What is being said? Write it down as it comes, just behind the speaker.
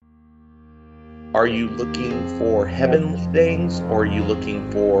Are you looking for heavenly things, or are you looking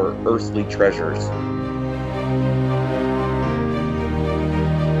for earthly treasures?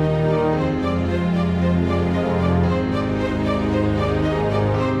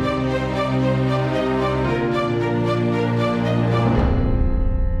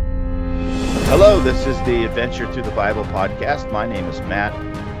 Hello, this is the Adventure Through the Bible podcast. My name is Matt.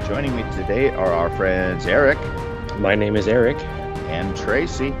 Joining me today are our friends Eric. My name is Eric. And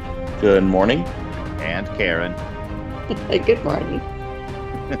Tracy. Good morning. And Karen. Good morning.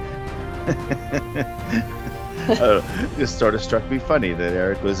 This sort of struck me funny that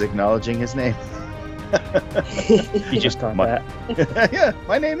Eric was acknowledging his name. You just caught that. Yeah,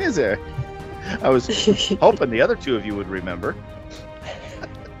 my name is Eric. I was hoping the other two of you would remember.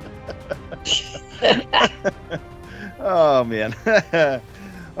 Oh man.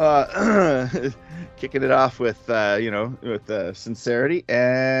 Kicking it off with sincerity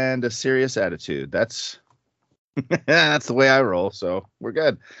and a serious attitude. That's the way I roll, so we're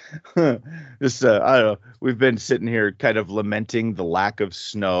good. Just I don't know, we've been sitting here kind of lamenting the lack of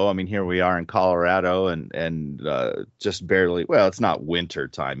snow. I mean, here we are in Colorado and just barely, well, it's not winter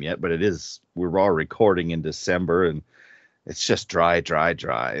time yet, but it is. We're all recording in December and it's just dry,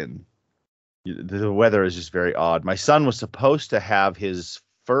 and the weather is just very odd. My son was supposed to have his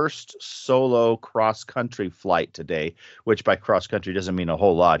first solo cross-country flight today, which by cross-country doesn't mean a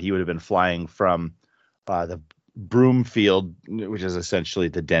whole lot. He would have been flying from the Broomfield, which is essentially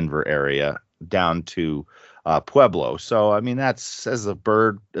the Denver area, down to Pueblo. So, I mean, that's as a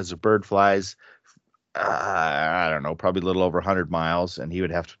bird flies, I don't know, probably a little over 100 miles, and he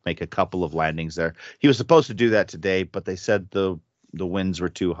would have to make a couple of landings there. He was supposed to do that today, but they said the winds were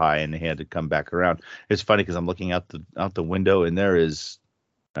too high and he had to come back around. It's funny because I'm looking out the window and there is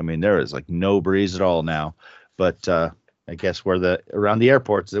like no breeze at all now. But I guess around the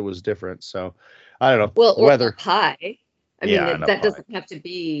airports it was different. So I don't know. Well, weather high. I mean, that doesn't have to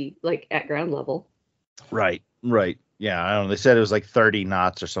be like at ground level. Right. Yeah, I don't know. They said it was like 30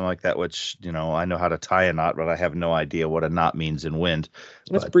 knots or something like that, which, I know how to tie a knot, but I have no idea what a knot means in wind.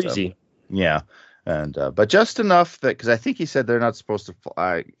 That's breezy. Yeah. And but just enough that, because I think he said they're not supposed to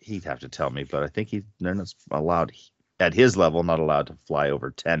fly. He'd have to tell me, but I think they're not allowed at his level, not allowed to fly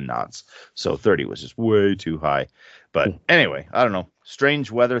over 10 knots. So 30 was just way too high. But anyway, I don't know. Strange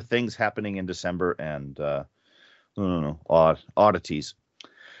weather, things happening in December, and I don't know, oddities.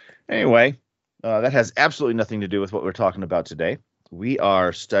 Anyway, that has absolutely nothing to do with what we're talking about today. We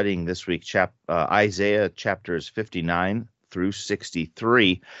are studying this week Isaiah chapters 59 through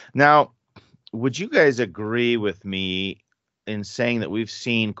 63. Now, would you guys agree with me in saying that we've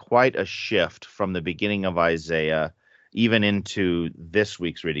seen quite a shift from the beginning of Isaiah even into this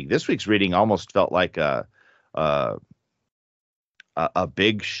week's reading? This week's reading almost felt like a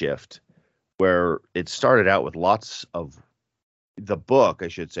big shift, where it started out with lots of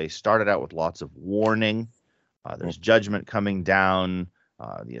warning. There's judgment coming down.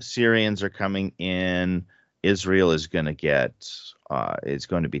 The Assyrians are coming in. Israel is going to it's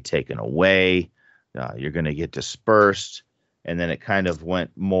going to be taken away. You're going to get dispersed. And then it kind of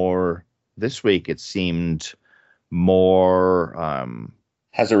went more, this week it seemed more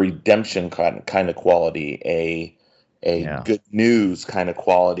has a redemption kind of quality, a good news kind of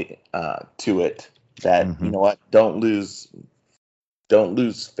quality to it, that you know what, don't lose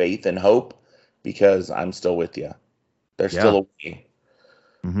faith and hope, because I'm still with you. There's still a way.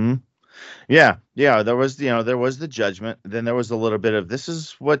 Yeah, there was the judgment. Then there was a little bit of, this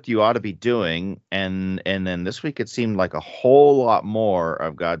is what you ought to be doing, and then this week it seemed like a whole lot more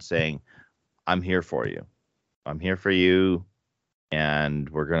of God saying, I'm here for you. I'm here for you, and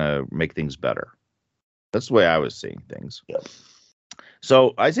we're going to make things better. That's the way I was seeing things. Yep.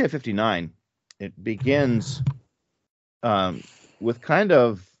 So Isaiah 59, it begins with kind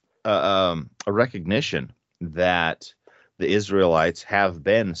of a recognition that the Israelites have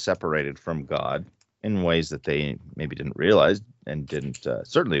been separated from God in ways that they maybe didn't realize and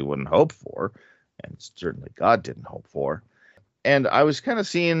certainly wouldn't hope for, and certainly God didn't hope for. And I was kind of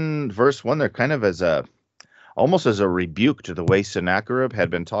seeing verse 1 there kind of almost as a rebuke to the way Sennacherib had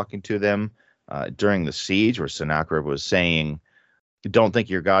been talking to them during the siege, where Sennacherib was saying, don't think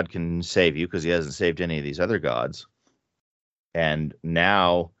your God can save you because he hasn't saved any of these other gods. And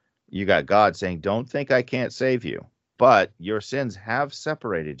now you got God saying, don't think I can't save you, but your sins have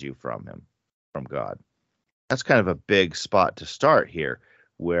separated you from God. That's kind of a big spot to start here,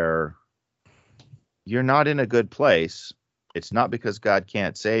 where you're not in a good place. It's not because God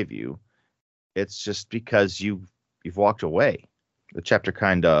can't save you. It's just because you've walked away. the chapter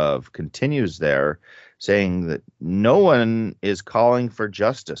kind of continues there, saying that no one is calling for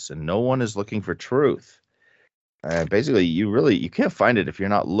justice and no one is looking for truth. Basically, you can't find it if you're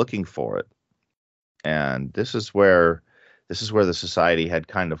not looking for it. And this is where the society had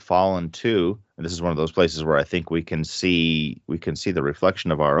kind of fallen to. And this is one of those places where I think we can see the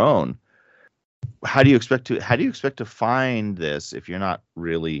reflection of our own. How do you expect to find this if you're not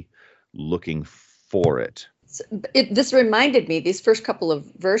really looking for it? This reminded me, these first couple of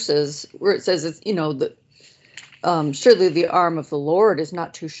verses where it says, it's, surely the arm of the Lord is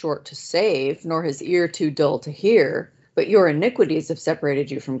not too short to save, nor his ear too dull to hear. But your iniquities have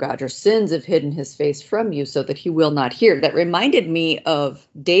separated you from God. Your sins have hidden his face from you so that he will not hear. That reminded me of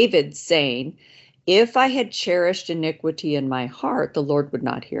David saying, if I had cherished iniquity in my heart, the Lord would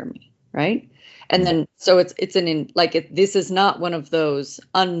not hear me. Right. And then so this is not one of those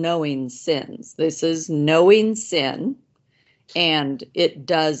unknowing sins. This is knowing sin. And it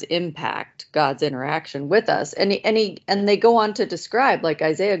does impact God's interaction with us. And they go on to describe, like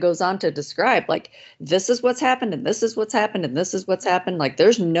Isaiah goes on to describe, like, this is what's happened, and this is what's happened, and this is what's happened. Like,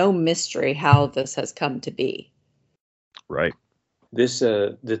 there's no mystery how this has come to be. Right.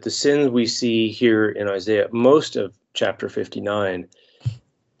 That the sins we see here in Isaiah, most of chapter 59,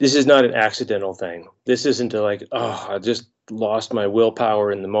 this is not an accidental thing. This isn't I just lost my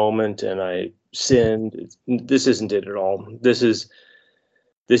willpower in the moment and I sinned. This isn't it at all. This is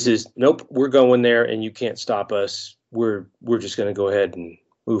nope, we're going there and you can't stop us. We're just going to go ahead and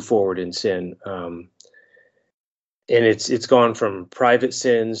move forward in sin. And it's gone from private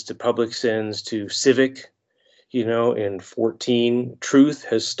sins to public sins to civic. In 14, truth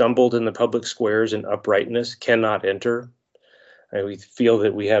has stumbled in the public squares and uprightness cannot enter. And we feel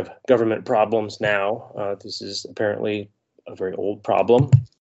that we have government problems now. This is apparently a very old problem.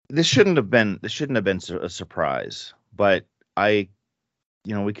 This shouldn't have been a surprise, but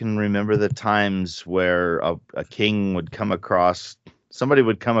we can remember the times where a king would somebody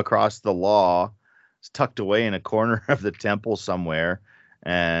would come across the law tucked away in a corner of the temple somewhere,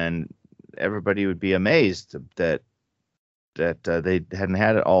 and everybody would be amazed that they hadn't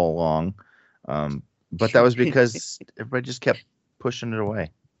had it all along. But that was because everybody just kept pushing it away.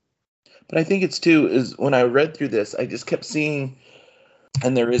 But I think it's too, is when I read through this, I just kept seeing,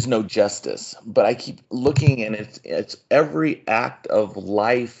 and there is no justice, but I keep looking, and it's every act of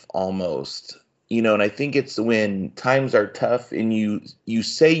life almost, and I think it's when times are tough and you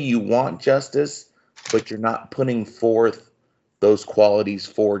say you want justice, but you're not putting forth those qualities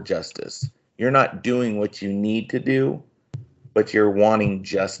for justice. You're not doing what you need to do, but you're wanting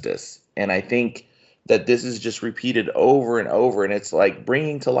justice. And I think that this is just repeated over and over, and it's like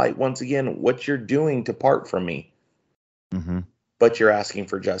bringing to light once again what you're doing to part from me. Mm-hmm. But you're asking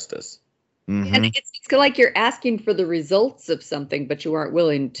for justice. Mm-hmm. And it's like you're asking for the results of something, but you aren't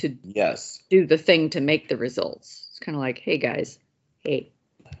willing to do the thing to make the results. It's kind of like, hey, guys, hey.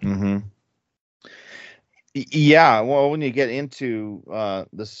 Mm-hmm. Yeah, well, when you get into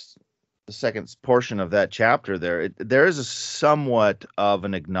the second portion of that chapter there is a somewhat of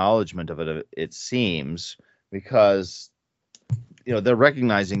an acknowledgement of it seems, because they're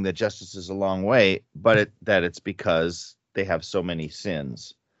recognizing that justice is a long way, but that it's because they have so many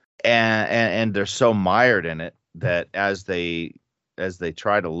sins, and they're so mired in it that as they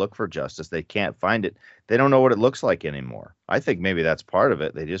try to look for justice, they can't find it. They don't know what it looks like anymore. I think maybe that's part of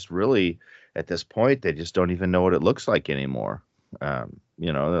it. They just really, at this point, they just don't even know what it looks like anymore. They're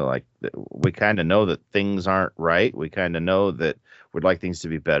like, we kind of know that things aren't right. We kind of know that we'd like things to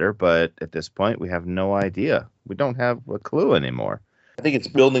be better, but at this point, we have no idea. We don't have a clue anymore. I think it's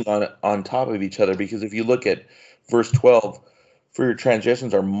building on top of each other, because if you look at verse 12, for your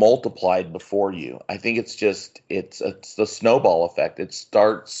transgressions are multiplied before you. I think it's the snowball effect. It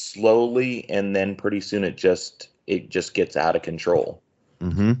starts slowly, and then pretty soon it just gets out of control.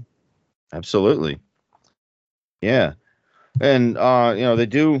 Mm-hmm. Absolutely. Yeah. And, they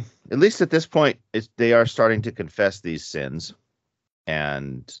do, at least at this point, they are starting to confess these sins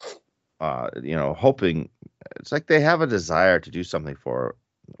and, hoping, it's like they have a desire to do something for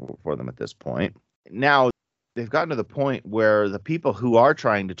them at this point. Now, they've gotten to the point where the people who are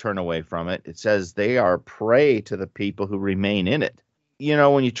trying to turn away from it, it says they are prey to the people who remain in it.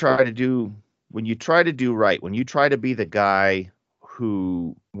 When you try to do right, when you try to be the guy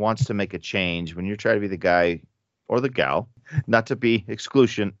who wants to make a change, when you try to be the guy or the gal, not to be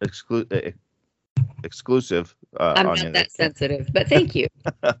exclusive. I'm not that sensitive, but thank you.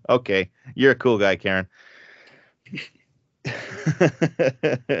 Okay, you're a cool guy, Karen.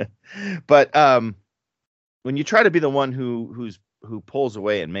 But when you try to be the one who pulls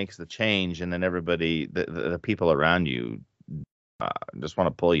away and makes the change, and then everybody, the people around you, just want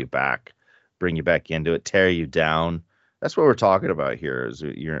to pull you back, bring you back into it, tear you down. That's what we're talking about here. Is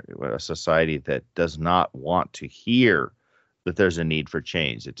you're a society that does not want to hear that there's a need for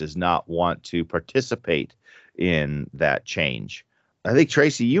change. It does not want to participate in that change. I think,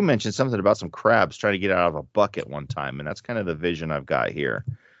 Tracy, you mentioned something about some crabs trying to get out of a bucket one time, and that's kind of the vision I've got here,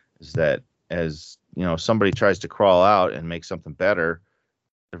 is that as somebody tries to crawl out and make something better,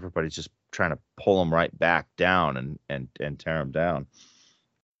 everybody's just trying to pull them right back down and tear them down.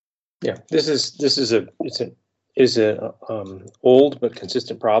 Yeah, this is a old but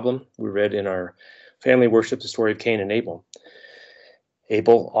consistent problem. We read in our family worship the story of Cain and Abel.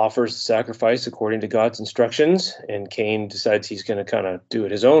 Abel offers the sacrifice according to God's instructions, and Cain decides he's going to kind of do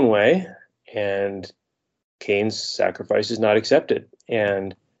it his own way, and Cain's sacrifice is not accepted.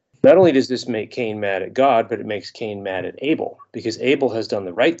 And not only does this make Cain mad at God, but it makes Cain mad at Abel, because Abel has done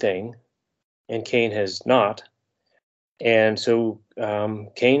the right thing and Cain has not. And so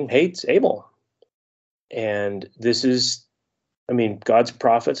Cain hates Abel. And this is, God's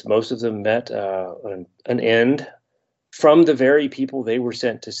prophets, most of them met an end from the very people they were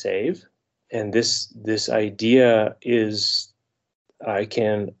sent to save. And this idea is, I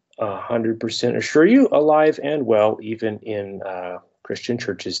can 100% assure you, alive and well, even in Christian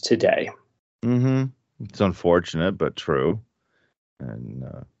churches today. Mm-hmm. It's unfortunate, but true. And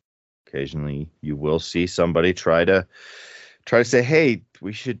occasionally you will see somebody try to say, hey,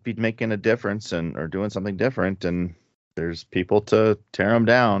 we should be making a difference or doing something different. And there's people to tear them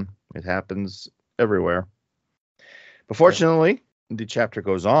down. It happens everywhere. But fortunately, the chapter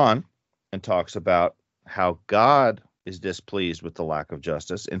goes on and talks about how God is displeased with the lack of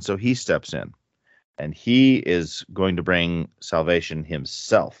justice. And so he steps in. And he is going to bring salvation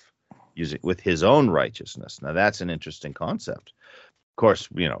himself, with his own righteousness. Now, that's an interesting concept. Of course,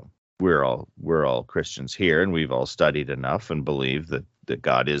 we're all Christians here, and we've all studied enough and believe that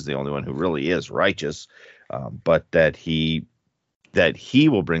God is the only one who really is righteous, but that he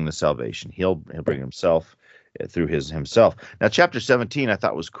will bring the salvation. He'll bring himself through himself. Now, chapter 17 I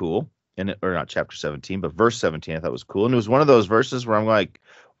thought was cool, or not chapter 17, but verse 17 I thought was cool, and it was one of those verses where I'm like,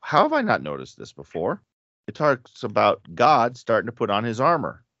 how have I not noticed this before? It talks about God starting to put on his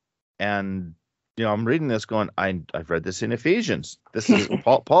armor. And, I'm reading this going, I've read this in Ephesians. This is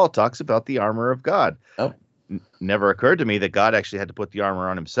Paul talks about the armor of God. Oh. Never occurred to me that God actually had to put the armor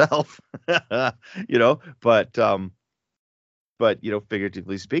on himself, but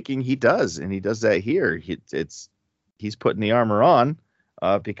figuratively speaking, he does. And he does that here. He's putting the armor on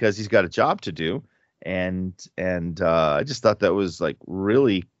because he's got a job to do. And I just thought that was like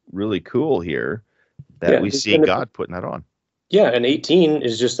really, really cool here that we see God putting that on. Yeah, and 18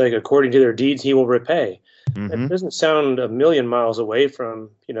 is just like, according to their deeds, he will repay. Mm-hmm. It doesn't sound a million miles away from,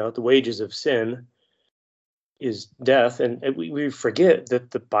 the wages of sin is death. And we forget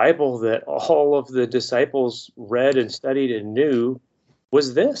that the Bible that all of the disciples read and studied and knew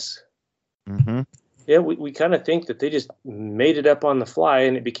was this. Mm-hmm. Yeah, we kind of think that they just made it up on the fly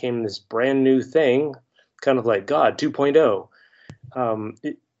and it became this brand new thing, kind of like God 2.0.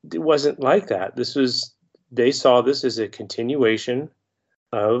 It wasn't like that. They saw this as a continuation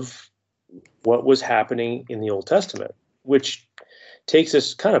of what was happening in the Old Testament, which takes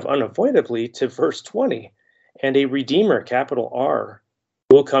us kind of unavoidably to verse 20. And a Redeemer, capital R,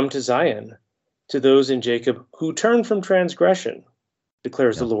 will come to Zion, to those in Jacob who turn from transgression,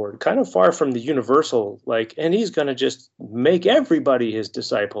 declares the Lord. Kind of far from the universal, and he's going to just make everybody his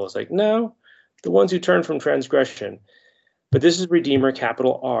disciple. It's like, no, the ones who turn from transgression. But this is Redeemer,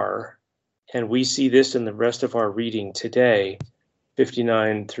 capital R. And we see this in the rest of our reading today,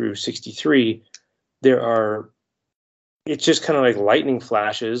 59 through 63. It's just kind of like lightning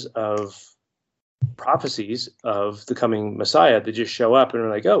flashes of prophecies of the coming Messiah that just show up and are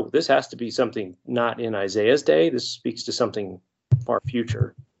like, oh, this has to be something not in Isaiah's day. This speaks to something far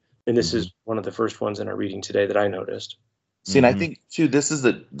future. And this is one of the first ones in our reading today that I noticed. See, and I think, too, this is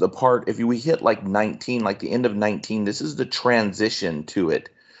the part, if we hit like 19, like the end of 19, this is the transition to it.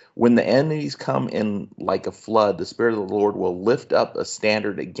 When the enemies come in like a flood, the Spirit of the Lord will lift up a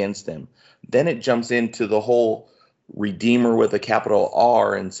standard against them. Then it jumps into the whole Redeemer with a capital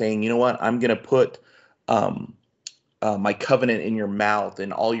R and saying, you know what, I'm going to put my covenant in your mouth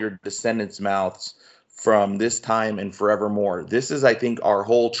and all your descendants' mouths from this time and forevermore. This is, I think, our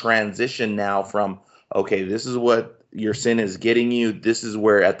whole transition now from, okay, this is what your sin is getting you. This is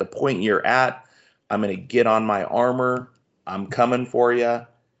where at the point you're at, I'm going to get on my armor. I'm coming for you.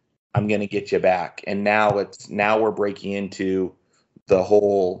 I'm going to get you back. And now we're breaking into the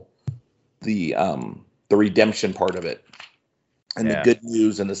whole, the redemption part of it and the good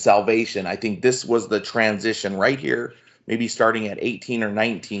news and the salvation. I think this was the transition right here maybe starting at 18 or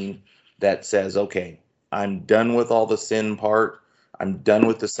 19, that says, okay, I'm done with all the sin part. I'm done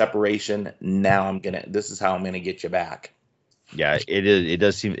with the separation. Now this is how I'm gonna get you back. Yeah, it is. It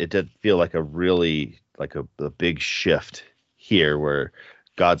does feel like a really like a big shift here, where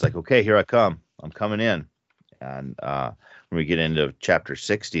God's like, okay, here I come. I'm coming in. And when we get into chapter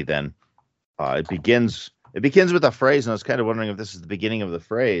 60, then it begins with a phrase, and I was kind of wondering if this is the beginning of the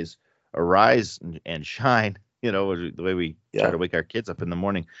phrase, "Arise and shine." You know, the way we try to wake our kids up in the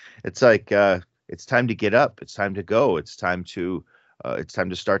morning. It's like it's time to get up. It's time to go. It's time to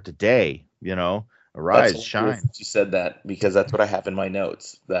start the day. You know, arise, shine. You said that because that's what I have in my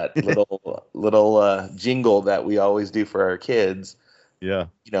notes. That little jingle that we always do for our kids. Yeah.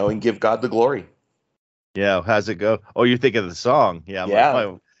 You know, and give God the glory. Yeah. How's it go? Oh, you're thinking of the song. Yeah.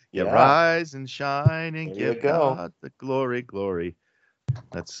 Yeah. Rise and shine and give God the glory.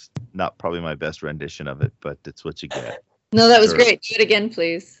 That's not probably my best rendition of it, but it's what you get. No, that was great. Do it again,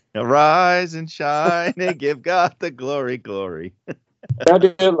 please. Rise and shine and give God the glory. I'll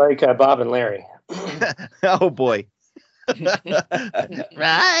do it like Bob and Larry. Oh, boy.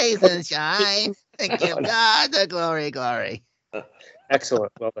 Rise and shine and give God the glory.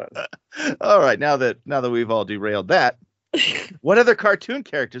 Excellent. Well done. All right. Now that we've all derailed that, what other cartoon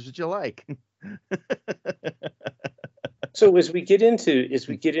characters would you like? So as we get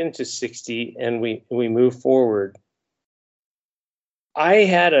into 60 and we move forward, I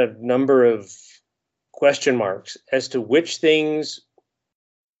had a number of question marks as to which things,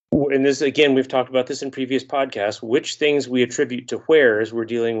 and this again, we've talked about this in previous podcasts, which things we attribute to where as we're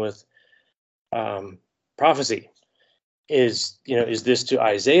dealing with prophecy. Is this to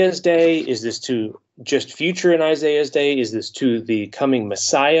Isaiah's day? Is this to just future in Isaiah's day? Is this to the coming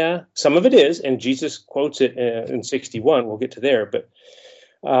Messiah? Some of it is, and Jesus quotes it in 61. We'll get to there, but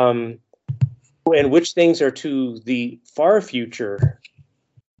and which things are to the far future?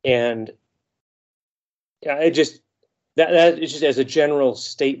 And it just that is just as a general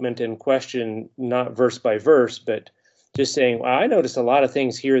statement and question, not verse by verse, but just saying, well, I noticed a lot of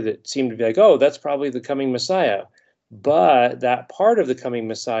things here that seem to be like, oh, that's probably the coming Messiah. But that part of the coming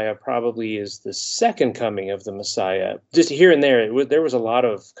Messiah probably is the second coming of the Messiah. Just here and there, there was a lot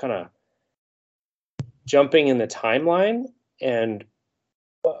of kind of jumping in the timeline. And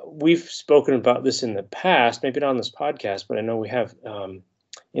we've spoken about this in the past, maybe not on this podcast, but I know we have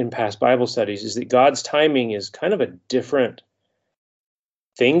in past Bible studies, is that God's timing is kind of a different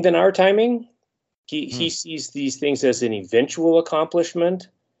thing than our timing. He sees these things as an eventual accomplishment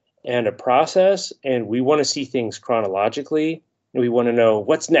and a process, and we want to see things chronologically, and we want to know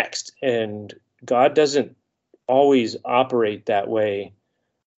what's next. And God doesn't always operate that way.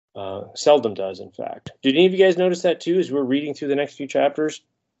 Seldom does, in fact. Did any of you guys notice that too as we're reading through the next few chapters?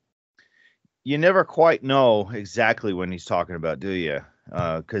 You never quite know exactly when he's talking about, do you?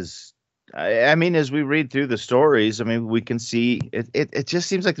 Because I mean, as we read through the stories, I mean, we can see it just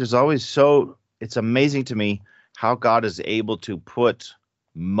seems like there's always it's amazing to me how God is able to put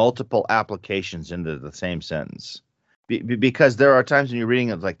multiple applications into the same sentence, because there are times when you're reading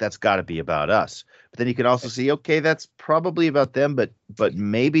it like that's got to be about us, but then you can also see, okay, that's probably about them, but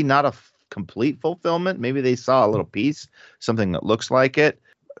maybe not a complete fulfillment. Maybe they saw a little piece, something that looks like it,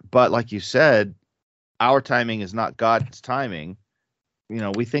 but like you said, our timing is not God's timing. You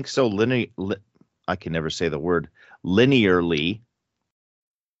know, we think so I can never say the word linearly.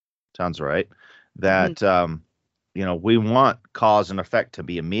 Sounds right. That we want cause and effect to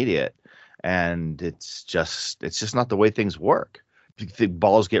be immediate, and it's just not the way things work. The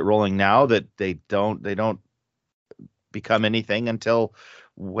balls get rolling now that they don't become anything until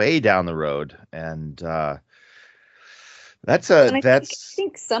way down the road, and I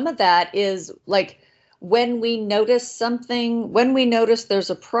think some of that is like when we notice something, when we notice there's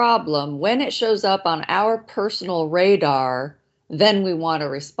a problem, when it shows up on our personal radar, then we want a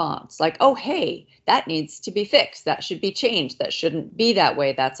response like, oh, hey, that needs to be fixed. That should be changed. That shouldn't be that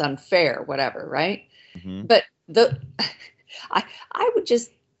way. That's unfair, whatever, right? Mm-hmm. But I would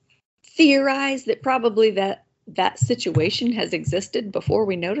just theorize that probably that situation has existed before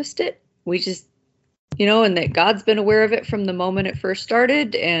we noticed it. We just, and that God's been aware of it from the moment it first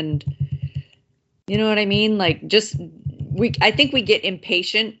started. And you know what I mean? Like I think we get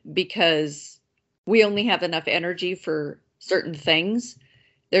impatient because we only have enough energy for certain things.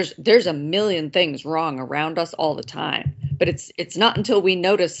 There's a million things wrong around us all the time, but it's not until we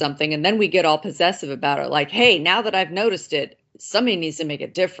notice something and then we get all possessive about it. Like, hey, now that I've noticed it, somebody needs to make a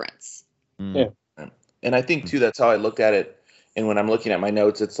difference. Yeah. And I think too, that's how I look at it. And when I'm looking at my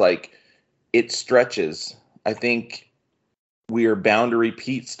notes, it's like it stretches. I think we are bound to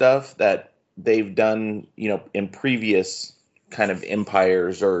repeat stuff that they've done, in previous kind of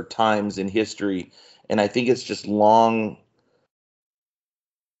empires or times in history. And I think it's just long.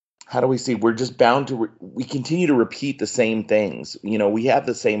 How do we see? We're just bound to, we continue to repeat the same things. We have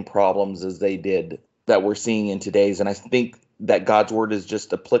the same problems as they did that we're seeing in today's. And I think that God's word is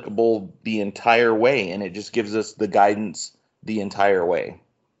just applicable the entire way. And it just gives us the guidance the entire way.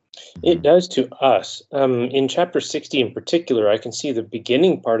 It does to us. In chapter 60 in particular, I can see the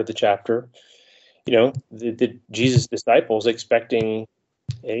beginning part of the chapter, the Jesus disciples expecting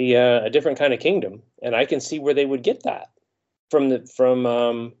a different kind of kingdom. And I can see where they would get that from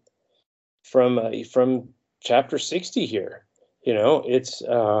chapter 60 here.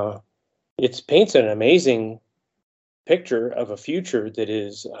 It paints an amazing picture of a future that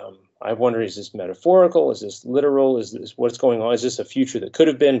is, I wonder, is this metaphorical? Is this literal? Is this what's going on? Is this a future that could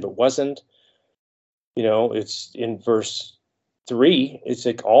have been but wasn't? It's in verse 3. It's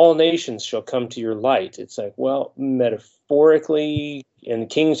like all nations shall come to your light. It's like, well, metaphorically, and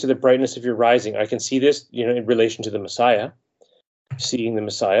kings to the brightness of your rising. I can see this, in relation to the Messiah, seeing the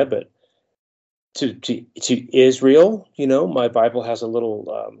Messiah, but to Israel, my Bible has a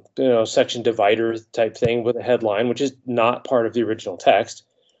little, section divider type thing with a headline, which is not part of the original text.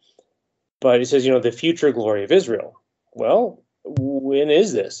 But it says, the future glory of Israel. Well, when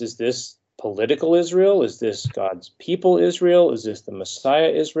is this? Is this political Israel? Is this God's people Israel? Is this the Messiah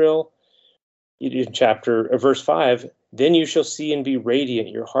Israel? In verse 5, then you shall see and be radiant.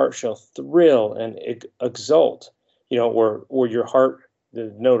 Your heart shall thrill and exult, or your heart,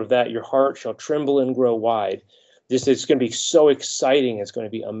 the note of that, your heart shall tremble and grow wide. It's going to be so exciting. It's going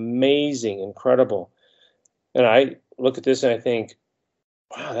to be amazing, incredible. And I look at this and I think,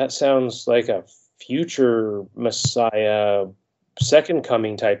 wow, that sounds like a future Messiah second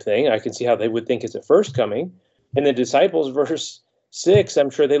coming type thing. I can see how they would think it's a first coming. And the disciples, verse 6, I'm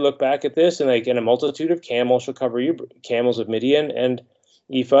sure they look back at this and and a multitude of camels shall cover you, camels of Midian and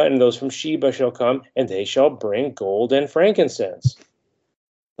Ephah, and those from Sheba shall come, and they shall bring gold and frankincense.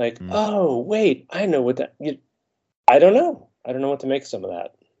 Oh, wait, I know what that, I don't know. I don't know what to make some of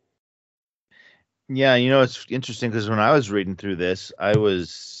that. Yeah, it's interesting because when I was reading through this, I was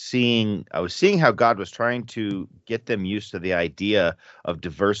seeing how God was trying to get them used to the idea of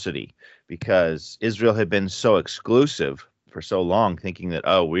diversity, because Israel had been so exclusive for so long, thinking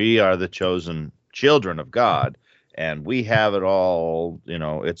that, we are the chosen children of God and we have it all,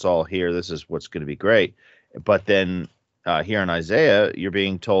 it's all here. This is what's going to be great. But then here in Isaiah, you're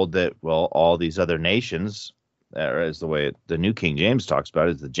being told that, well, all these other nations, as the way the New King James talks about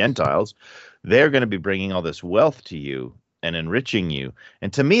it, is the Gentiles, they're going to be bringing all this wealth to you and enriching you.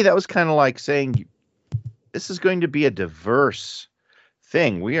 And to me, that was kind of like saying, this is going to be a diverse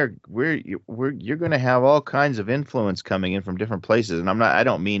thing. You're going to have all kinds of influence coming in from different places. And I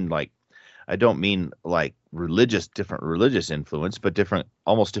don't mean like different religious influence, but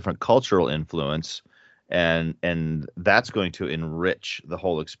almost different cultural influence. And that's going to enrich the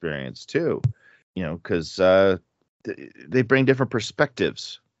whole experience too, because they bring different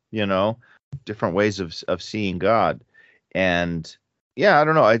perspectives, different ways of seeing God. And yeah, I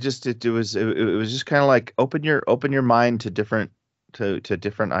don't know. It was just kind of like open your mind to different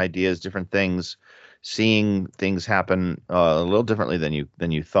ideas, different things, seeing things happen a little differently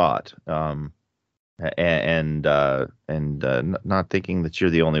than you thought, and not thinking that you're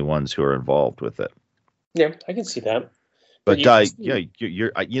the only ones who are involved with it. Yeah, I can see that. But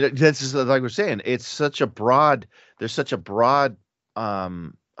you're that's just like we're saying. It's such a broad. There's such a broad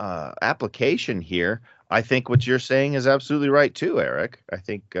application here. I think what you're saying is absolutely right too, Eric. I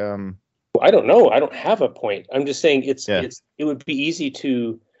think. I don't know. I don't have a point. I'm just saying it would be easy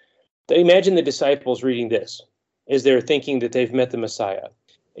to imagine the disciples reading this as they're thinking that they've met the Messiah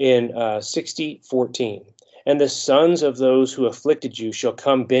in 60:14. And the sons of those who afflicted you shall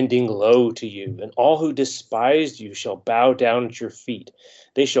come bending low to you, and all who despised you shall bow down at your feet.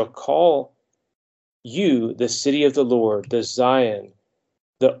 They shall call you the city of the Lord, the Zion,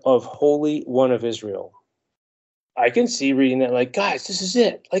 of Holy One of Israel. I can see reading that like, guys, this is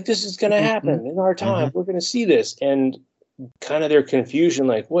it. Like, this is going to happen in our time. Mm-hmm. We're going to see this. And kind of their confusion,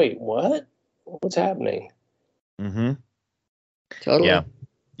 like, wait, what? What's happening? Mm-hmm. Totally.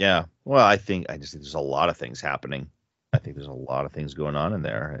 Yeah. Well, I just think there's a lot of things happening. I think there's a lot of things going on in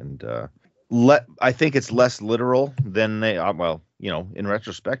there. And I think it's less literal than they are. Well, in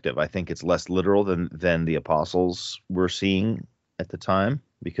retrospective, I think it's less literal than the apostles were seeing at the time,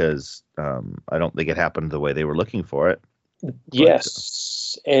 because I don't think it happened the way they were looking for it.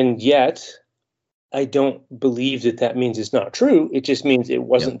 Yes. And yet, I don't believe that means it's not true. It just means it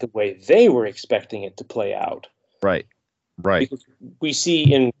wasn't the way they were expecting it to play out. Right. Right. Because we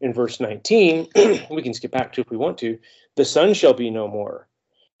see in verse 19, we can skip back to if we want to, the sun shall be no more,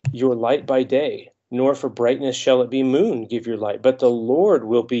 your light by day, nor for brightness shall it be moon give your light, but the Lord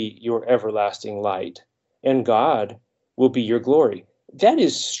will be your everlasting light, and God will be your glory. That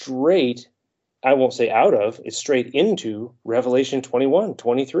is straight, I won't say out of, it's straight into Revelation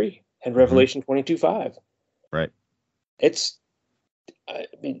 21:23 and Revelation 22:5. Right. It's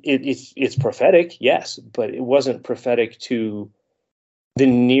prophetic, yes, but it wasn't prophetic to the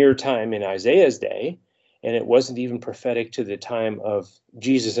near time in Isaiah's day, and it wasn't even prophetic to the time of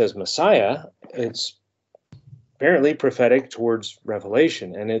Jesus as Messiah. It's apparently prophetic towards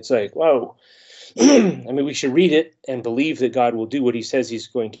Revelation, and it's like, whoa. I mean, we should read it and believe that God will do what he says he's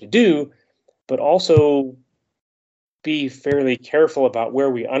going to do, but also be fairly careful about where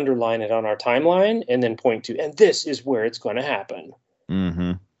we underline it on our timeline and then point to, and this is where it's going to happen.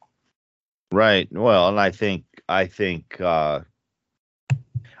 Mm-hmm. Right. Well, and I think that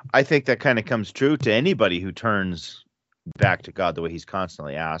kind of comes true to anybody who turns back to God the way he's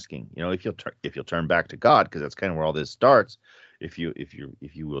constantly asking. You know, if you'll turn back to God, because that's kind of where all this starts. If you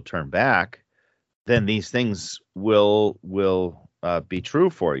will turn back, then these things will be true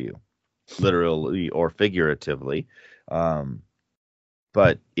for you, literally or figuratively.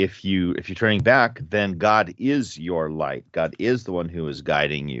 But if you're turning back, then God is your light. God is the one who is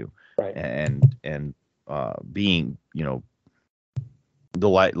guiding you, right, and being, you know, the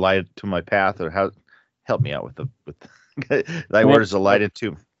light to my path, or help me out with thy word is a light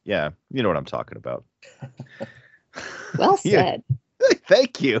into. Yeah, you know what I'm talking about. Well said.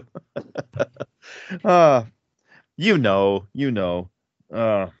 Thank you. You know.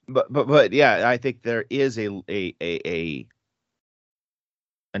 But yeah, I think there is an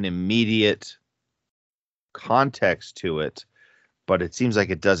immediate context to it, but it seems like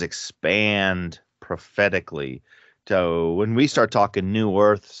it does expand prophetically. So when we start talking new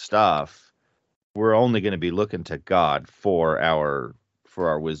earth stuff, we're only going to be looking to God for our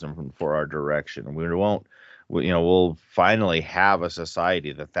wisdom and for our direction. We'll finally have a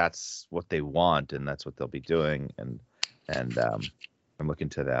society that's what they want, and that's what they'll be doing. And I'm looking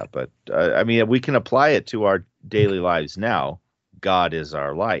to that. But I mean, we can apply it to our daily lives now. God is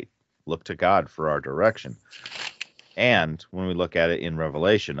our light. Look to God for our direction. And when we look at it in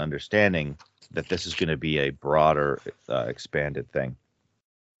Revelation, understanding that this is going to be a broader, expanded thing.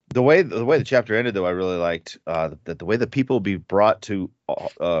 The way the chapter ended, though, I really liked that the way the people will be brought to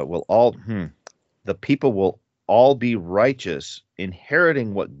the people will all be righteous,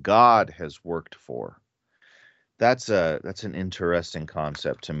 inheriting what God has worked for. That's an interesting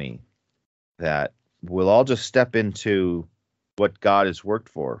concept to me, that we'll all just step into what God has worked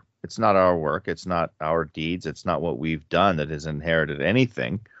for. It's not our work. It's not our deeds. It's not what we've done that has inherited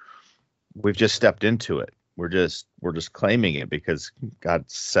anything. We've just stepped into it. We're just claiming it because God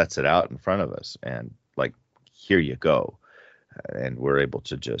sets it out in front of us, and like, here you go, and we're able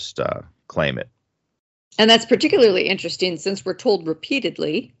to just claim it. And that's particularly interesting since we're told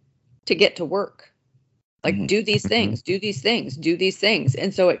repeatedly to get to work. Like, do these things, do these things, do these things.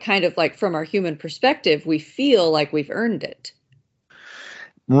 And so it kind of, like, from our human perspective, we feel like we've earned it.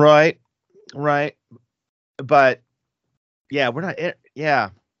 Right. But yeah, we're not. Yeah.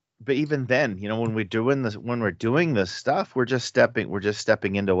 But even then, you know, when we're doing this stuff, we're just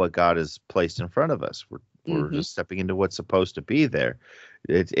stepping into what God has placed in front of us. We're just stepping into what's supposed to be there.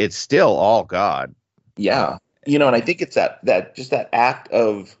 It's still all God. Yeah. You know, and I think it's that act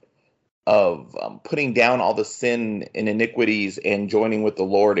of putting down all the sin and iniquities and joining with the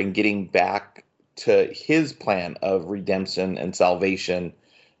Lord and getting back to his plan of redemption and salvation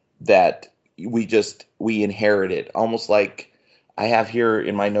that we inherited. Almost like I have here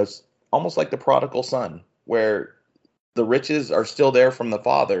in my notes, almost like the prodigal son, where the riches are still there from the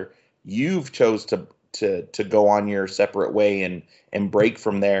father. You've chose to go on your separate way and break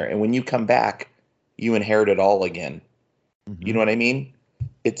from there. And when you come back, you inherit it all again. You know what I mean?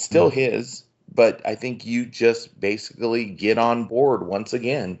 It's still his, but I think you just basically get on board once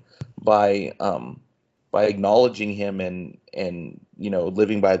again by acknowledging him and you know,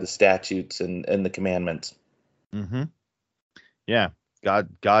 living by the statutes and the commandments. Yeah,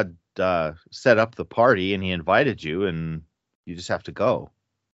 God set up the party and he invited you, and you just have to go.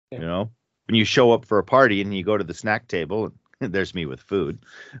 Yeah. You know, when you show up for a party and you go to the snack table, there's me with food,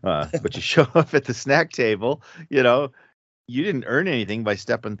 but you show up at the snack table, you know, you didn't earn anything by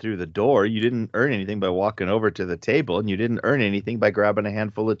stepping through the door. You didn't earn anything by walking over to the table, and you didn't earn anything by grabbing a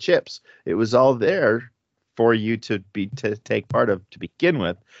handful of chips. It was all there for you to take part of to begin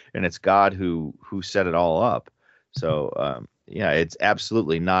with, and it's God who set it all up. So yeah, it's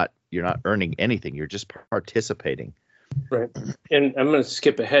absolutely not, you're not earning anything. You're just participating. Right. And I'm going to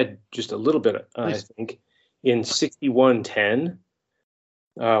skip ahead just a little bit, I think. In 61:10,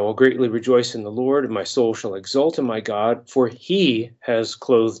 will greatly rejoice in the Lord, and my soul shall exult in my God, for he has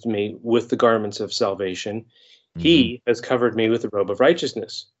clothed me with the garments of salvation. He has covered me with the robe of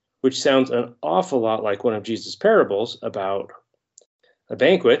righteousness, which sounds an awful lot like one of Jesus' parables about a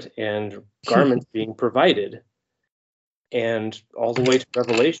banquet and garments being provided. And all the way to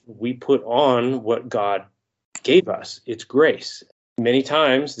Revelation, we put on what God gave us. It's grace. Many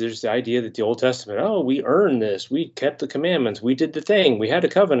times there's the idea that the Old Testament, oh, we earned this. We kept the commandments. We did the thing. We had a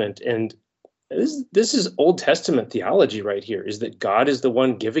covenant. And this is Old Testament theology right here, is that God is the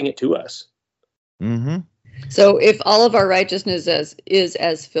one giving it to us. Mm-hmm. So if all of our righteousness is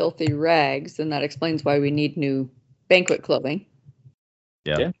as filthy rags, then that explains why we need new banquet clothing.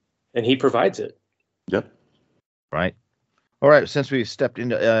 Yeah. And he provides it. Yep. Right. All right. Since we stepped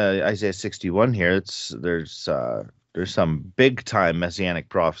into Isaiah 61 here, there's some big time messianic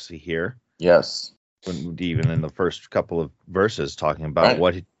prophecy here. Yes. Even in the first couple of verses, talking about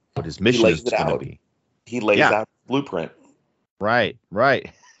what his mission is going to be. He lays out the blueprint. Right.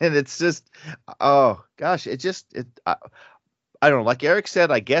 And it's just, oh gosh, I don't know. Like Eric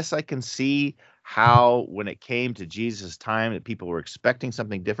said, I guess I can see how when it came to Jesus' time that people were expecting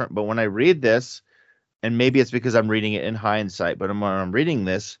something different. But when I read this, and maybe it's because I'm reading it in hindsight, but when I'm reading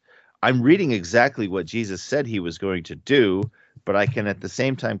this, I'm reading exactly what Jesus said he was going to do, but I can at the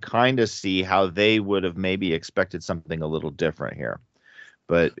same time kind of see how they would have maybe expected something a little different here.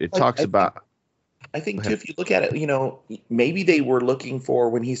 But it talks about... I think, too, if you look at it, maybe they were looking for,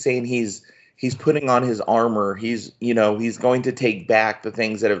 when he's saying he's putting on his armor, he's going to take back the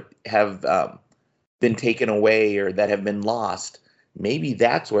things that have been taken away or that have been lost. Maybe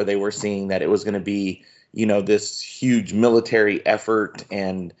that's where they were seeing that it was going to be, this huge military effort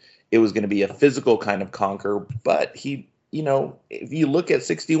and it was going to be a physical kind of conquer. But he, if you look at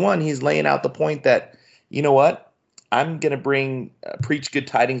 61, he's laying out the point that, you know what, I'm going to preach good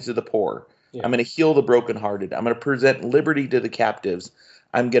tidings to the poor. Yeah. I'm going to heal the brokenhearted. I'm going to present liberty to the captives.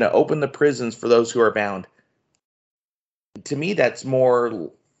 I'm going to open the prisons for those who are bound. To me, that's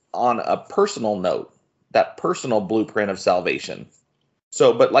more on a personal note, that personal blueprint of salvation.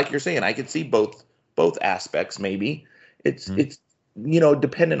 So, but like you're saying, I could see both aspects. Maybe it's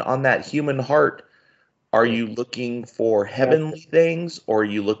dependent on that human heart. Are you looking for heavenly things, or are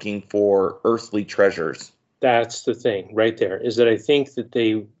you looking for earthly treasures? That's the thing right there, is that I think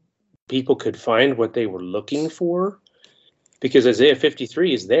that people could find what they were looking for, because Isaiah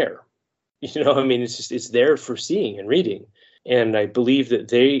 53 is there. It's there for seeing and reading. And I believe that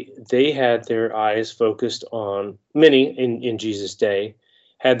they had their eyes focused on, many in Jesus' day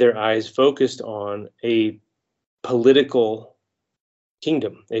had their eyes focused on a political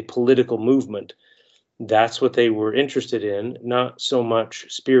kingdom, a political movement. That's what they were interested in, not so much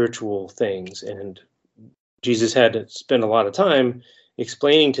spiritual things. And Jesus had to spend a lot of time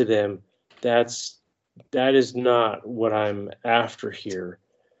explaining to them that is not what I'm after here.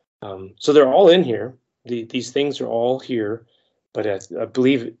 So they're all in here. These things are all here, but I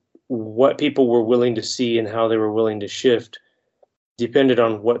believe what people were willing to see and how they were willing to shift depended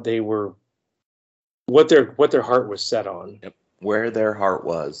on what their heart was set on. Yep. Where their heart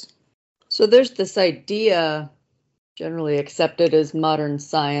was. So there's this idea, generally accepted as modern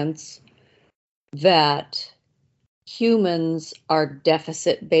science, that humans are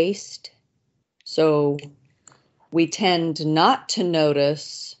deficit-based. So we tend not to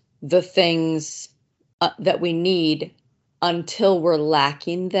notice the things that we need until we're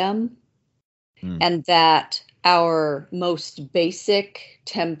lacking them. And that our most basic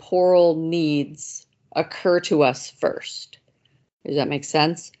temporal needs occur to us first. Does that make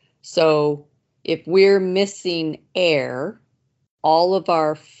sense? So if we're missing air, all of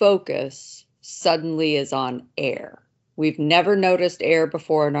our focus suddenly is on air. We've never noticed air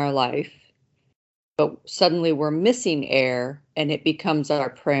before in our life, but suddenly we're missing air and it becomes our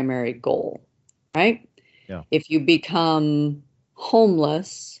primary goal, right? Yeah. If you become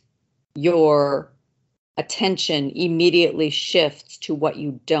homeless, your attention immediately shifts to what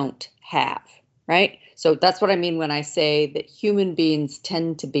you don't have, right? So that's what I mean when I say that human beings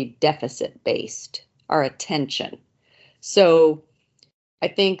tend to be deficit-based, our attention. So I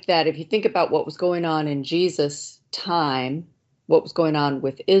think that if you think about what was going on in Jesus' time, what was going on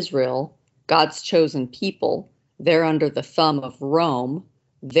with Israel, God's chosen people, they're under the thumb of Rome.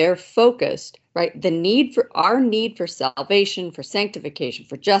 They're focused, right? Our need for salvation, for sanctification,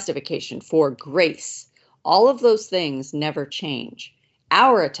 for justification, for grace, all of those things never change.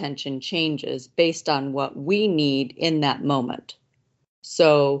 Our attention changes based on what we need in that moment.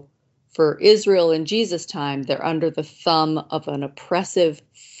 So For Israel in Jesus' time, they're under the thumb of an oppressive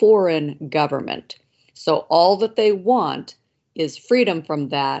foreign government. So all that they want is freedom from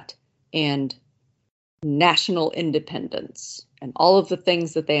that and national independence and all of the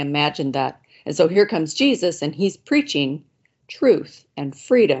things that they imagine that. And so here comes Jesus, and he's preaching truth and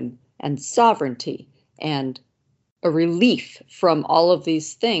freedom and sovereignty and a relief from all of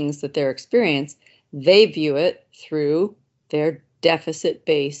these things that they're experiencing. They view it through their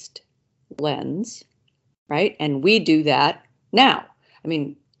deficit-based lens, right? And we do that now. I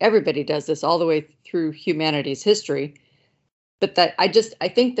mean, everybody does this all the way through humanity's history. But that I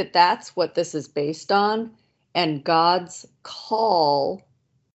think that that's what this is based on. And God's call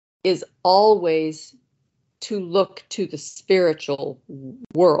is always to look to the spiritual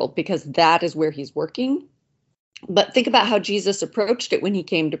world, because that is where he's working. But think about how Jesus approached it when he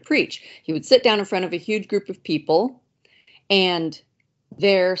came to preach. He would sit down in front of a huge group of people, and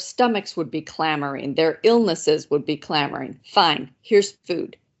their stomachs would be clamoring. Their illnesses would be clamoring. Fine, here's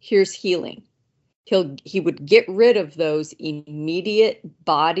food. Here's healing. He would get rid of those immediate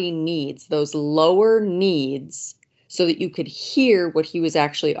body needs, those lower needs, so that you could hear what he was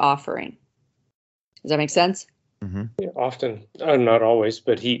actually offering. Does that make sense? Mm-hmm. Yeah, often, not always,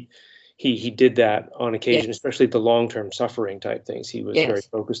 but he did that on occasion, yes. Especially the long-term suffering type things. He was very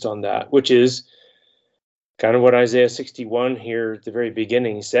focused on that, which is kind of what Isaiah 61 here at the very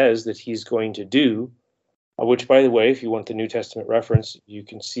beginning says that he's going to do. Which, by the way, if you want the New Testament reference, you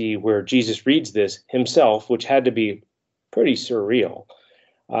can see where Jesus reads this himself, which had to be pretty surreal,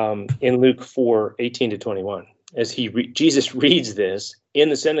 in Luke 4:18-21. As Jesus reads this in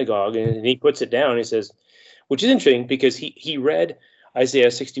the synagogue, and he puts it down, he says, which is interesting because he read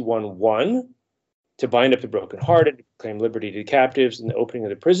Isaiah 61:1 to bind up the brokenhearted, to proclaim liberty to the captives, and the opening of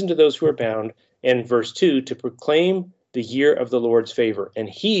the prison to those who are bound, and verse 2, to proclaim the year of the Lord's favor. And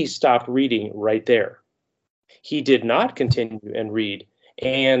he stopped reading right there. He did not continue and read,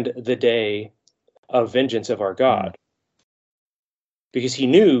 and the day of vengeance of our God, because he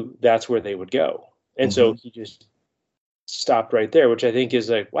knew that's where they would go. And so he just stopped right there, which I think is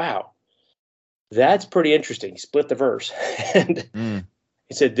like, wow, that's pretty interesting. He split the verse. And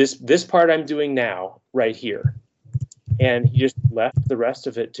he said, this part I'm doing now, right here. And he just left the rest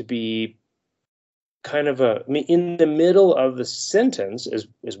of it to be kind of in the middle of the sentence,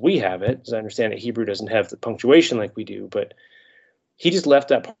 as we have it. As I understand it, Hebrew doesn't have the punctuation like we do, but he just left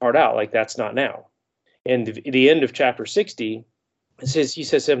that part out, like that's not now. And the end of chapter 60, he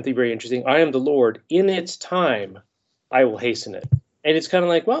says something very interesting. I am the Lord, in its time I will hasten it. And it's kind of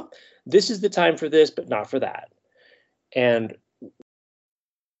like, well, this is the time for this, but not for that. And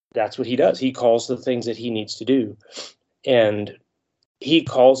that's what he does. He calls the things that he needs to do. And he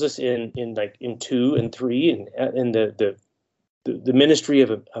calls us in 2 and 3 and in the ministry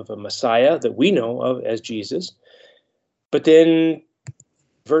of a Messiah that we know of as Jesus. But then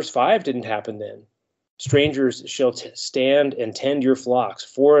verse 5 didn't happen then. Strangers shall stand and tend your flocks.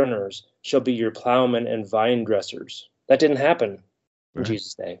 Foreigners shall be your plowmen and vine dressers. That didn't happen in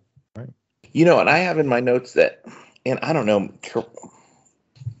Jesus' name. Right. You know, and I have in my notes that, and I don't know,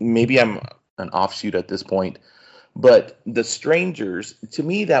 maybe I'm an offshoot at this point, but the strangers, to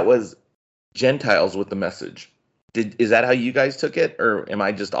me, that was Gentiles with the message. Is that how you guys took it, or am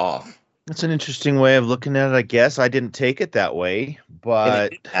I just off? That's an interesting way of looking at it, I guess. I didn't take it that way, but... And it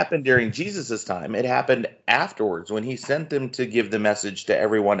didn't happen during Jesus' time. It happened afterwards when he sent them to give the message to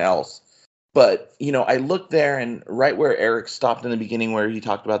everyone else. But, you know, I looked there, and right where Eric stopped in the beginning where he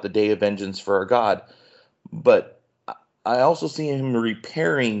talked about the day of vengeance for our God, but I also see him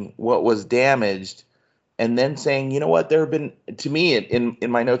repairing what was damaged and then saying, you know what, there have been, to me, in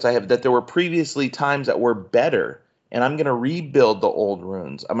my notes I have that there were previously times that were better, and I'm going to rebuild the old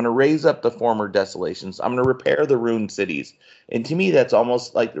ruins. I'm going to raise up the former desolations. I'm going to repair the ruined cities. And to me, that's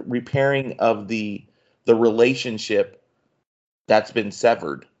almost like repairing of the relationship that's been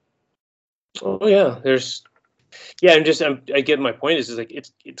severed. Oh, yeah. I get my point is like,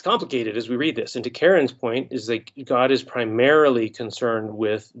 it's complicated as we read this. And to Karen's point is like, God is primarily concerned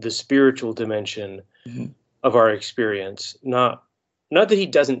with the spiritual dimension of our experience. Not that he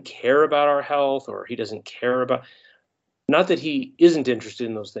doesn't care about our health, or he doesn't care about, not that he isn't interested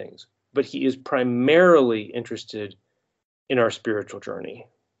in those things, but he is primarily interested in our spiritual journey.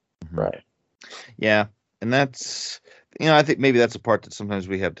 Right. Yeah. And that's, I think maybe that's a part that sometimes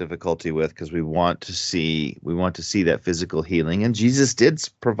we have difficulty with, because we want to see that physical healing. And Jesus did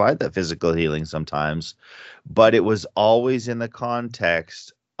provide that physical healing sometimes, but it was always in the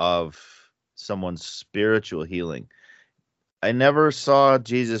context of someone's spiritual healing. I never saw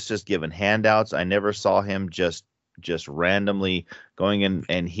Jesus just giving handouts. I never saw him just just randomly going in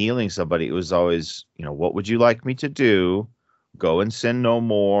and healing somebody. It was always, what would you like me to do? Go and sin no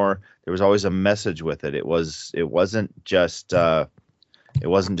more. There was always a message with it. It wasn't just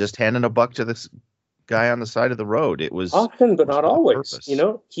handing a buck to this guy on the side of the road. It was often, but not always. Purpose.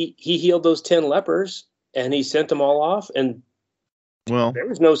 He healed those 10 lepers and he sent them all off, and there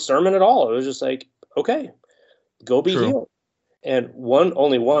was no sermon at all. It was just like, okay, go be healed. And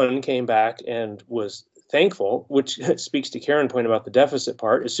only one came back and was thankful, which speaks to Karen's point about the deficit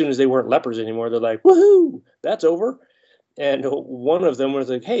part. As soon as they weren't lepers anymore, they're like, woohoo, that's over. And one of them was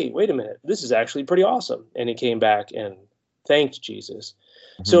like, hey, wait a minute, this is actually pretty awesome. And he came back and thanked Jesus.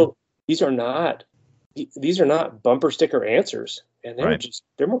 Mm-hmm. So these are not bumper sticker answers. And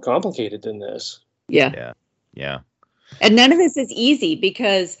they're more complicated than this. Yeah. And none of this is easy,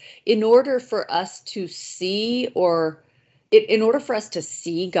 because in order for us to see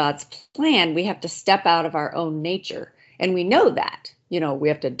God's plan, we have to step out of our own nature. And we know that, we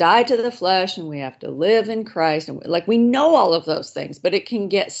have to die to the flesh and we have to live in Christ. And we know all of those things, but it can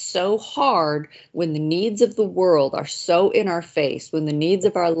get so hard when the needs of the world are so in our face, when the needs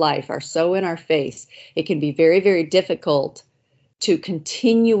of our life are so in our face. It can be very, very difficult to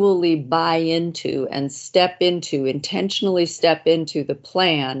continually buy into and intentionally step into the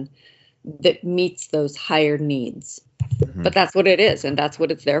plan that meets those higher needs. Mm-hmm. But that's what it is, and that's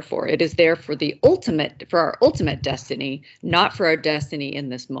what it's there for. It is there for for our ultimate destiny, not for our destiny in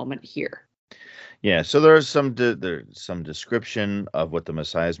this moment here. Yeah, so there's some description of what the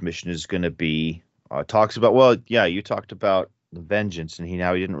Messiah's mission is going to be. Talks about, you talked about the vengeance, and he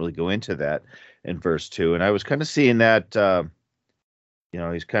didn't really go into that in verse 2. And I was kind of seeing that,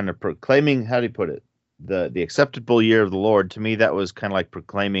 he's kind of proclaiming, how do you put it, the acceptable year of the Lord. To me, that was kind of like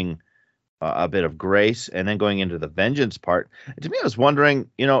proclaiming a bit of grace, and then going into the vengeance part. And to me, I was wondering,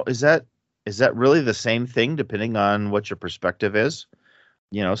 is that really the same thing, depending on what your perspective is?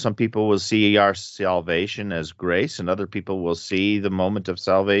 Some people will see our salvation as grace, and other people will see the moment of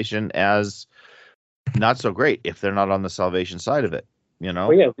salvation as not so great if they're not on the salvation side of it.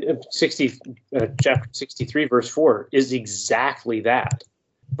 Well, yeah, chapter 63, verse 4 is exactly that.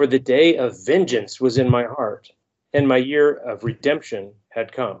 For the day of vengeance was in my heart, and my year of redemption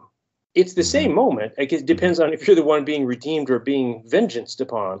had come. It's the same moment. It depends on if you're the one being redeemed or being vengeanced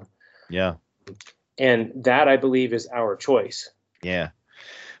upon. Yeah. And that, I believe, is our choice. Yeah.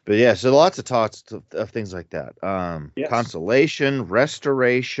 But so lots of thoughts of things like that. Consolation,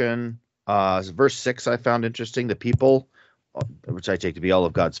 restoration. Verse 6 I found interesting. The people, which I take to be all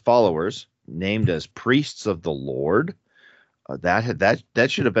of God's followers, named as priests of the Lord. That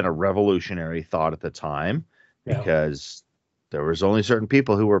should have been a revolutionary thought at the time, because there was only certain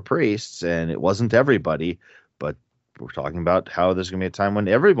people who were priests, and it wasn't everybody. But we're talking about how there's going to be a time when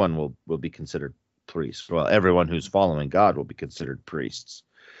everyone will be considered priests. Well, everyone who's following God will be considered priests.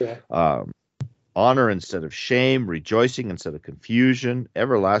 Yeah. Honor instead of shame, rejoicing instead of confusion,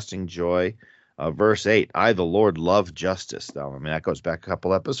 everlasting joy. Verse 8, I, the Lord, love justice. Now, that goes back a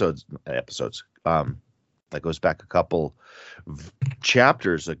couple episodes. That goes back a couple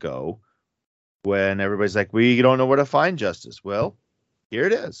chapters ago, when everybody's like, we don't know where to find justice. Well, here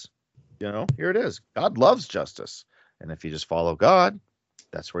it is. Here it is. God loves justice. And if you just follow God,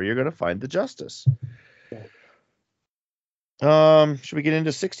 that's where you're going to find the justice. Should we get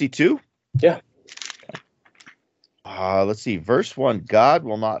into 62? Yeah. Let's see. Verse 1, God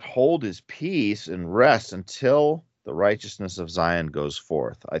will not hold his peace and rest until the righteousness of Zion goes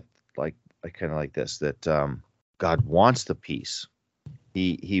forth. I kind of like this, that God wants the peace.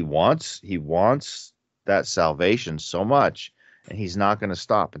 He wants that salvation so much, and he's not going to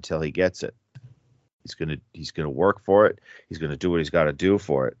stop until he gets it. He's going to work for it. He's going to do what he's got to do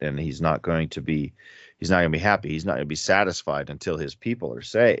for it, and he's not going to be happy. He's not going to be satisfied until his people are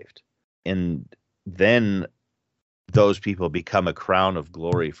saved. And then those people become a crown of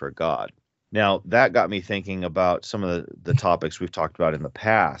glory for God. Now, that got me thinking about some of the topics we've talked about in the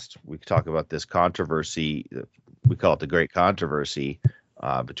past. We talk about this controversy, we call it the great controversy,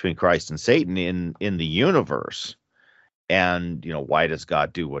 between Christ and Satan in the universe. And, why does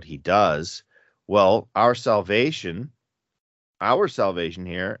God do what he does? Well, our salvation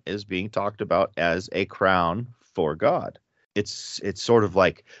here is being talked about as a crown for God. It's sort of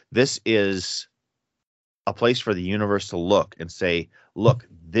like, this is a place for the universe to look and say, look,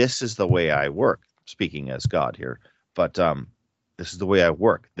 this is the way I work, speaking as God here, but this is the way I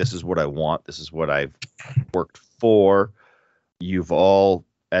work. This is what I want. This is what I've worked for. You've all,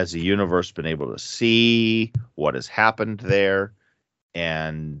 as a universe, been able to see what has happened there.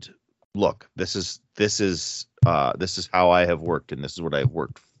 And look, this is how I have worked, and this is what I've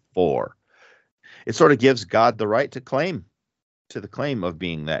worked for. it sort of gives God the right to claim of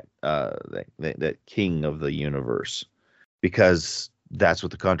being that king of the universe, because that's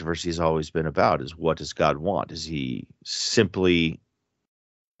what the controversy has always been about, is what does God want? Is he simply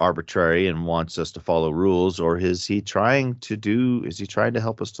arbitrary and wants us to follow rules, or is he trying to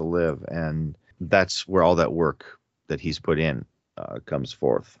help us to live? And that's where all that work that he's put in comes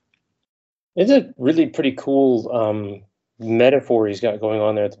forth. It's a really pretty cool metaphor he's got going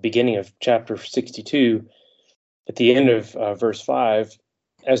on there at the beginning of chapter 62. At the end of verse 5,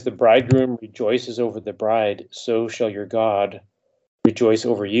 as the bridegroom rejoices over the bride, so shall your God rejoice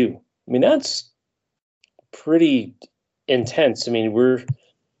over you. I mean, that's pretty intense. I mean, we're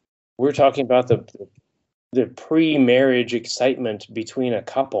talking about the pre-marriage excitement between a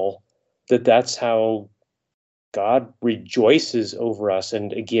couple, that's how God rejoices over us.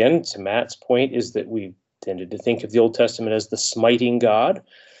 And again, to Matt's point, is that we tended to think of the Old Testament as the smiting God,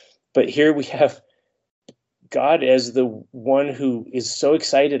 but here we have God as the one who is so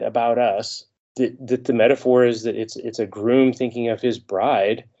excited about us that the metaphor is that it's a groom thinking of his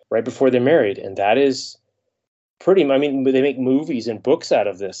bride right before they're married. And that is pretty, I mean, they make movies and books out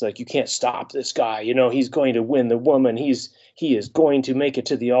of this. Like, you can't stop this guy, he's going to win the woman. He is going to make it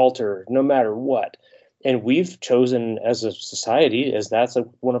to the altar no matter what. And we've chosen as a society, as that's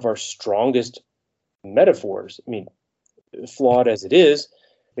one of our strongest metaphors. I mean, flawed as it is,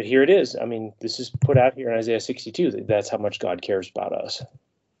 but here it is. I mean, this is put out here in Isaiah 62. That's how much God cares about us.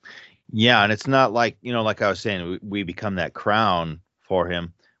 Yeah, and it's not like, like I was saying, we become that crown for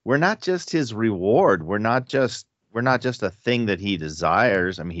him. We're not just his reward. We're not just a thing that he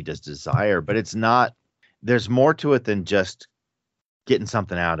desires. I mean, he does desire, but it's not. There's more to it than just getting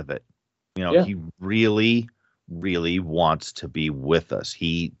something out of it. He really, really wants to be with us.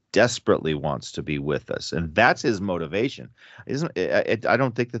 He desperately wants to be with us, and that's his motivation. I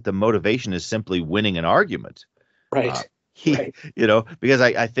don't think that the motivation is simply winning an argument. Right. Right. Because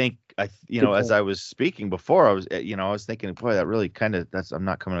I think as I was speaking before, I was thinking, boy, that really I'm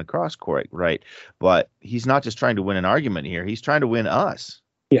not coming across correct, right? But he's not just trying to win an argument here; he's trying to win us.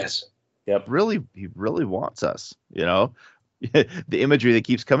 Yes. Yep. He really wants us. The imagery that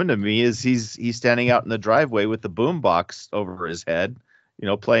keeps coming to me is he's standing out in the driveway with the boombox over his head,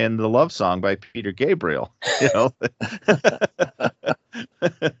 playing the love song by Peter Gabriel.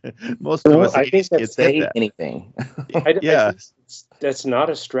 Most of us, I think that's say anything. I that's not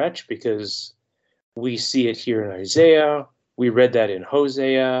a stretch, because we see it here in Isaiah. We read that in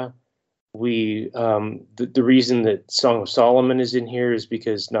Hosea. We the reason that Song of Solomon is in here is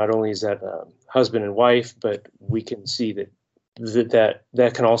because not only is that husband and wife, but we can see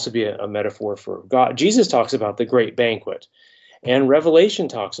that can also be a metaphor for God. Jesus talks about the great banquet, and Revelation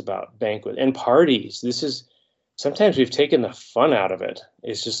talks about banquet and parties. Sometimes we've taken the fun out of it.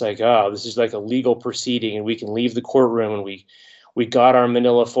 It's just like, this is like a legal proceeding, and we can leave the courtroom, and we got our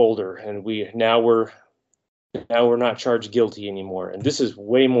manila folder, and we're not charged guilty anymore. And this is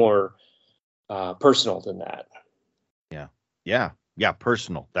way more personal than that. Yeah,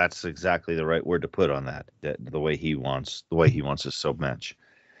 personal. That's exactly the right word to put on that. The way he wants us so much.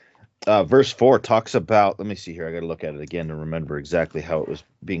 Verse 4 talks about, let me see here, I got to look at it again to remember exactly how it was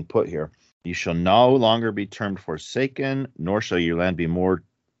being put here. You shall no longer be termed forsaken, nor shall your land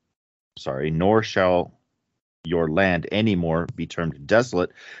nor shall your land anymore be termed desolate,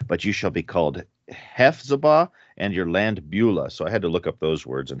 but you shall be called Hephzibah, and your land Beulah. So I had to look up those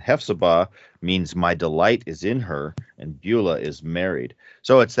words. And Hephzibah means my delight is in her, and Beulah is married.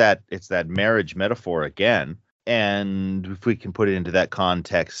 So it's that marriage metaphor again. And if we can put it into that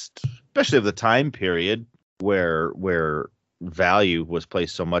context, especially of the time period where value was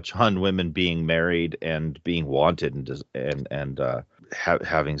placed so much on women being married and being wanted and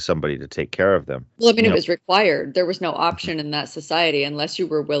having somebody to take care of them. Well, I mean, it was required. There was no option in that society unless you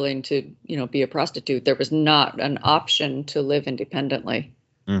were willing to, be a prostitute. There was not an option to live independently.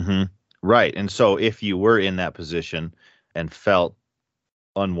 Mm-hmm. Right. And so if you were in that position and felt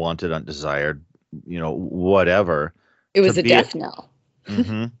unwanted, undesired, whatever, it was a death knell.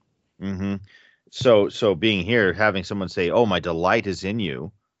 Mm-hmm. Mm-hmm. So being here, having someone say, "Oh, my delight is in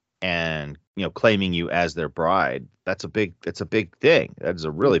you," and claiming you as their bride, that's a big thing. That's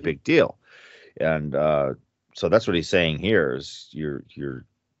a really big deal. And so that's what he's saying here is your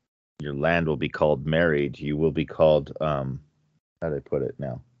land will be called married. You will be called how did I put it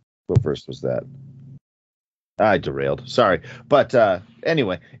now? What verse was that? I derailed. Sorry. But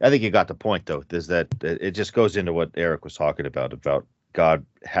anyway, I think you got the point, though, is that it just goes into what Eric was talking about God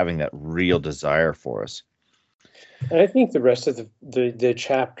having that real desire for us. And I think the rest of the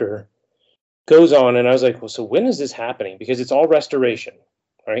chapter goes on, and I was like, well, so when is this happening? Because it's all restoration.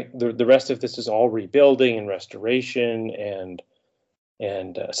 right? The rest of this is all rebuilding and restoration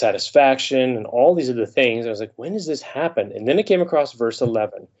and satisfaction and all these other things. I was like, when does this happen? And then it came across verse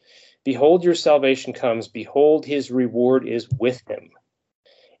 11. Behold, your salvation comes. Behold, his reward is with him,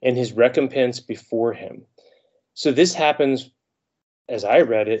 and his recompense before him. So this happens, as I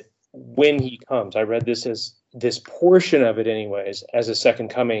read it, when he comes. I read this as this portion of it, anyways, as a second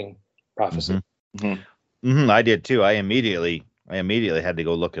coming prophecy. I did too. I immediately had to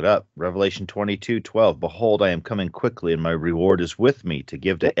go look it up. Revelation 22:12. Behold, I am coming quickly, and my reward is with me to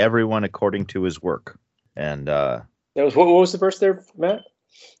give to everyone according to his work. And that was what was the verse there, Matt?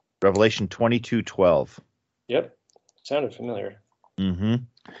 Revelation 22:12. Yep, sounded familiar.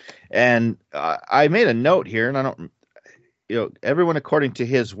 And I made a note here, and I don't, everyone according to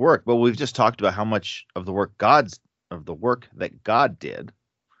his work. But we've just talked about how much of the work that God did,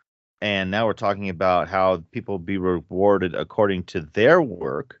 and now we're talking about how people be rewarded according to their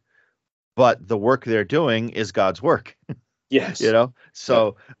work. But the work they're doing is God's work. Yes,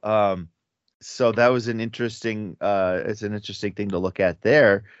 So, so that was an interesting. It's an interesting thing to look at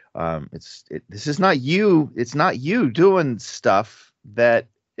there. This is not you. It's not you doing stuff that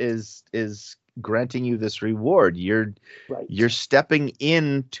is granting you this reward. You're stepping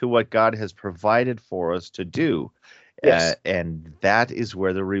into what God has provided for us to do. Yes. And that is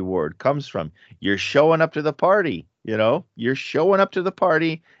where the reward comes from. You're showing up to the party, you're showing up to the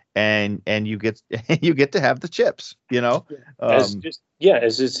party, and you get to have the chips, as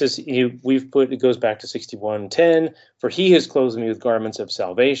it says, it goes back to 61:10. For he has clothed me with garments of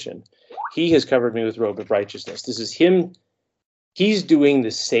salvation. He has covered me with robe of righteousness. This is him. He's doing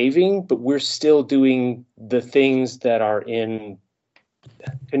the saving, but we're still doing the things that are in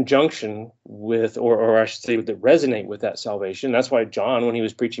conjunction with, or I should say, that resonate with that salvation. That's why John, when he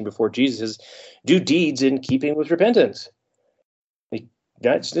was preaching before Jesus, do deeds in keeping with repentance.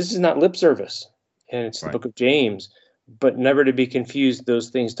 This is not lip service, and it's the book of James, but never to be confused. Those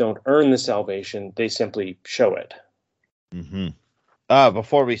things don't earn the salvation; they simply show it.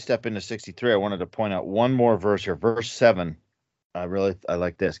 Before we step into 63, I wanted to point out one more verse here, verse 7. I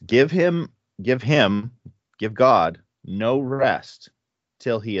like this. Give God no rest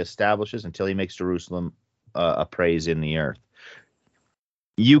till he makes Jerusalem a praise in the earth.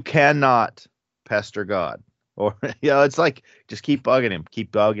 You cannot pester God. Or, it's like, just keep bugging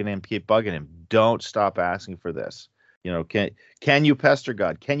him. Don't stop asking for this. Can you pester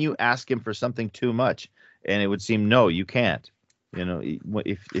God? Can you ask him for something too much? And it would seem, no, you can't.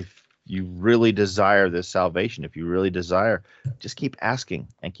 If you really desire this salvation, if you really desire, just keep asking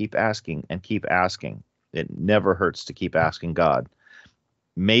and keep asking and keep asking. It never hurts to keep asking God.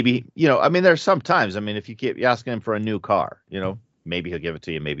 Maybe, there's some times, if you keep asking him for a new car, maybe he'll give it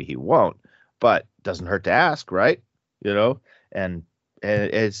to you, maybe he won't, but it doesn't hurt to ask, right? And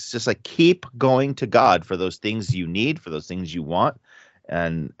it's just like, keep going to God for those things you need, for those things you want,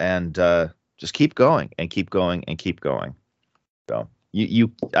 and just keep going and keep going and keep going. So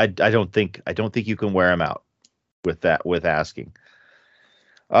I don't think you can wear him out with asking.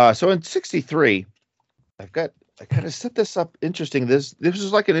 So in 63, I kind of set this up interesting. This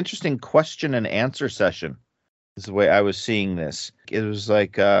was like an interesting question and answer session. This is the way I was seeing this. It was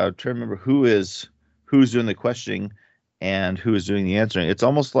like, trying to remember who's doing the questioning and who is doing the answering. It's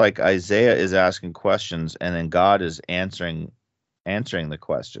almost like Isaiah is asking questions and then God is answering the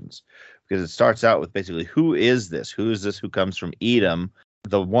questions, because it starts out with basically, who is this? Who is this who comes from Edom,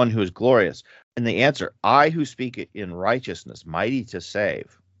 the one who is glorious? And the answer, I who speak in righteousness, mighty to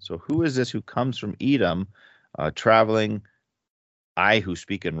save. So who is this who comes from Edom, traveling, I who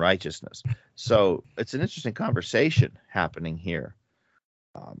speak in righteousness? So it's an interesting conversation happening here.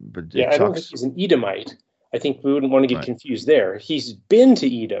 But I don't think he's an Edomite. I think we wouldn't want to get confused there. He's been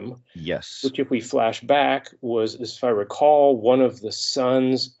to Edom. Yes. Which, if we flash back, was, if I recall, one of the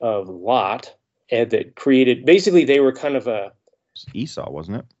sons of Lot, and that created, basically they were kind of Esau,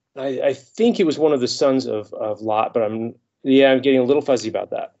 wasn't it? I think it was one of the sons of Lot, but I'm getting a little fuzzy about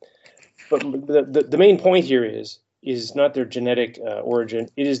that. But the main point here is not their genetic origin.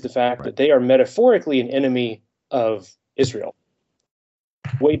 It is the fact that they are metaphorically an enemy of Israel,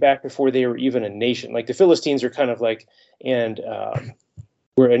 way back before they were even a nation. Like the Philistines are kind of like,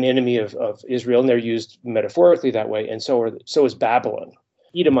 we're an enemy of Israel, and they're used metaphorically that way. And so is Babylon.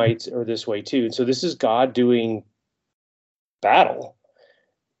 Edomites are this way too. And so this is God doing battle.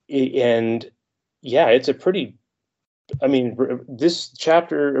 And yeah, it's a pretty, this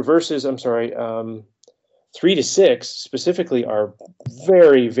chapter, verses, 3 to 6 specifically, are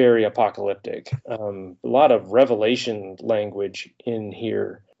very, very apocalyptic. A lot of revelation language in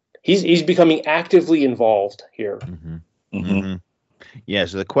here. He's becoming actively involved here. Yeah,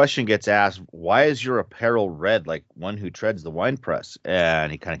 so the question gets asked, why is your apparel red like one who treads the winepress?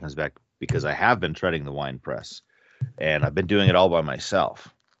 And he kind of comes back, because I have been treading the winepress, and I've been doing it all by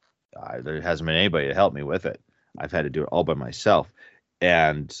myself. There hasn't been anybody to help me with it. I've had to do it all by myself.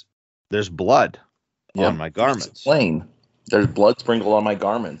 And there's blood on my garments. Plain. There's blood sprinkled on my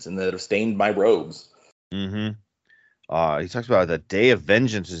garments, and that have stained my robes. Mm-hmm. He talks about the day of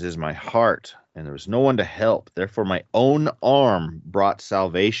vengeance is my heart, and there was no one to help. Therefore, my own arm brought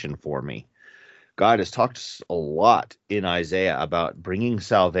salvation for me. God has talked a lot in Isaiah about bringing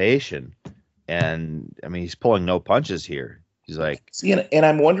salvation, and I mean, he's pulling no punches here. He's like, see, and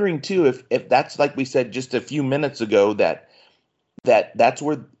I'm wondering too if that's, like we said just a few minutes ago, that's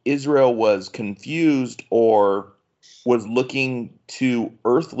where Israel was confused or was looking to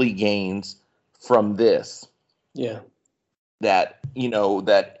earthly gains from this. Yeah. That,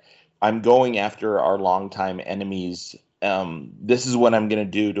 that I'm going after our longtime enemies. This is what I'm going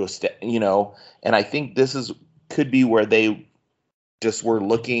to do and I think this could be where they just were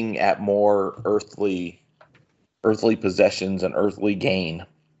looking at more earthly possessions and earthly gain.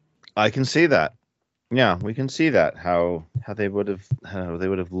 I can see that. Yeah, we can see that how they would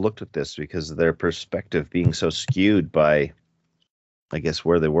have looked at this, because of their perspective being so skewed by, I guess,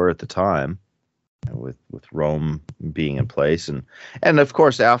 where they were at the time, with Rome being in place, and of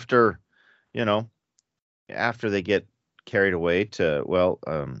course after they get carried away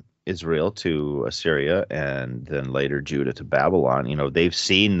to Israel to Assyria, and then later Judah to Babylon, they've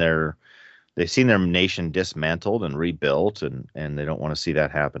seen their nation dismantled and rebuilt, and they don't want to see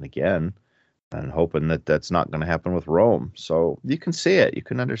that happen again, and hoping that that's not going to happen with Rome. So you can see it, you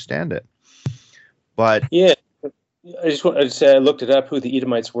can understand it. But yeah, I just want to say I looked it up who the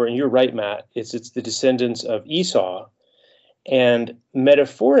Edomites were, and you're right, Matt. It's the descendants of Esau, and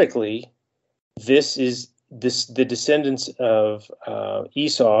metaphorically, the descendants of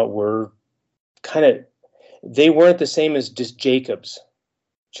Esau were they weren't the same as just Jacob's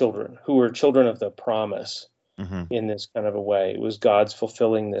children, who were children of the promise. Mm-hmm. In this kind of a way. It was God's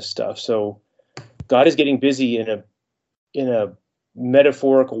fulfilling this stuff. So God is getting busy in a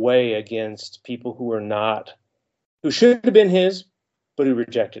metaphorical way against people who should have been his, but who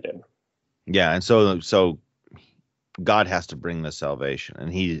rejected him. Yeah, and so God has to bring the salvation,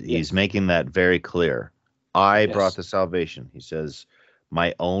 and he's making that very clear. I brought the salvation. He says,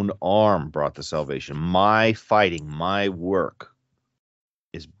 my own arm brought the salvation. My fighting, my work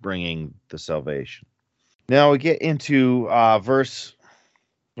is bringing the salvation. Now we get into verse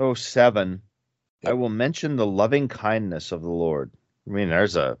 07. I will mention the loving kindness of the Lord. I mean,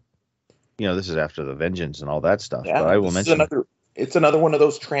 there's this is after the vengeance and all that stuff. Yeah, but I will mention it's another one of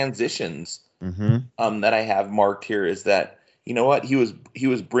those transitions that I have marked here, is that, he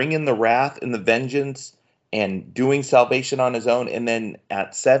was bringing the wrath and the vengeance and doing salvation on his own. And then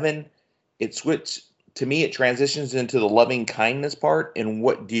at 7, it switched. To me, it transitions into the loving kindness part. And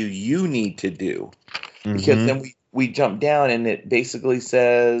what do you need to do? Because then we jump down, and it basically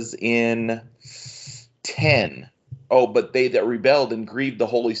says in 10, but they that rebelled and grieved the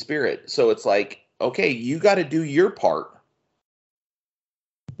Holy Spirit. So it's like, okay, you got to do your part.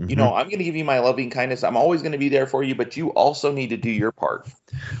 I'm going to give you my loving kindness. I'm always going to be there for you, but you also need to do your part.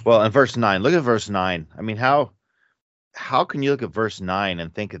 Well, in verse 9, look at verse 9. I mean, how can you look at verse 9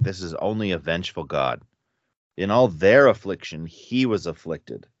 and think that this is only a vengeful God? In all their affliction, he was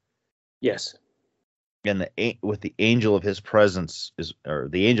afflicted. Yes. And with the angel of his presence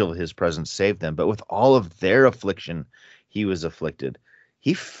the angel of his presence saved them. But with all of their affliction, he was afflicted.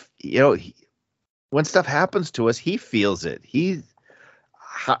 When stuff happens to us, he feels it.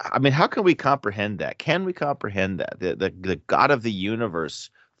 How can we comprehend that? Can we comprehend that? The God of the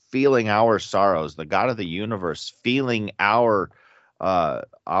universe feeling our sorrows, the God of the universe feeling our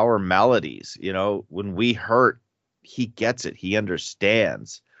maladies. When we hurt, he gets it. He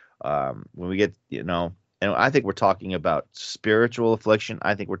understands. When we get, and I think we're talking about spiritual affliction.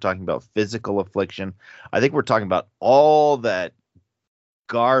 I think we're talking about physical affliction. I think we're talking about all that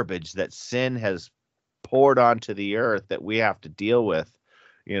garbage that sin has poured onto the earth that we have to deal with,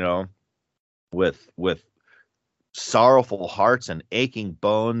 with sorrowful hearts and aching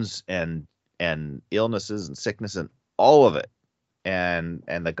bones and illnesses and sickness and all of it. And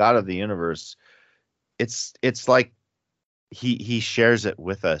the God of the universe, it's like he shares it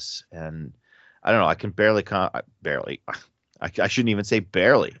with us. And I don't know, I can barely I shouldn't even say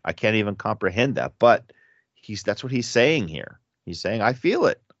barely. I can't even comprehend that, but that's what he's saying here. He's saying, I feel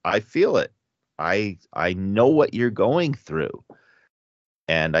it. I know what you're going through,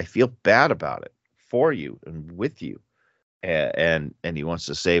 and I feel bad about it for you and with you. And he wants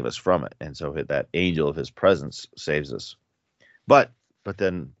to save us from it. And so that angel of his presence saves us. But but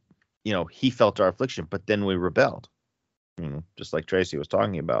then, he felt our affliction, but then we rebelled, just like Tracy was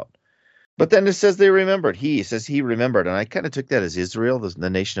talking about. But then it says they remembered. He says he remembered, and I kind of took that as Israel, the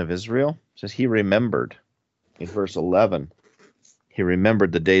nation of Israel. It says he remembered in verse 11. He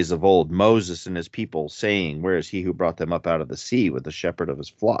remembered the days of old, Moses and his people, saying, "Where is he who brought them up out of the sea with the shepherd of his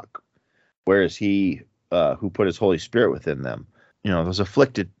flock? Where is he who put his Holy Spirit within them?" Those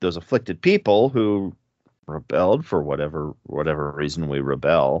afflicted people who rebelled for whatever reason we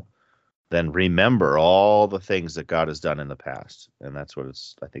rebel, then remember all the things that God has done in the past. And I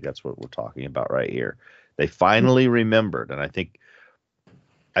think that's what we're talking about right here. They finally remembered. And I think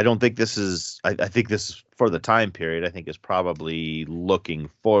this is for the time period, I think is probably looking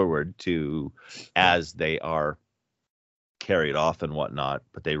forward to as they are carried off and whatnot,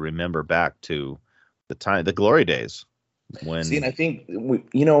 but they remember back to the glory days. And I think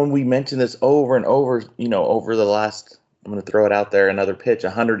we mentioned this over and over, over the last, I'm going to throw it out there, another pitch,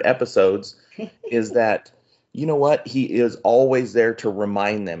 100 episodes, is that, he is always there to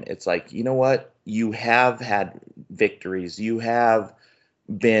remind them. It's like, you have had victories. You have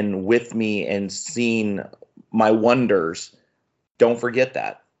been with me and seen my wonders. Don't forget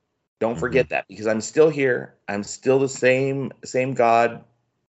that. Don't forget that, because I'm still here. I'm still the same God,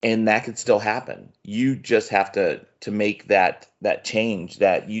 and that could still happen. You just have to make that change.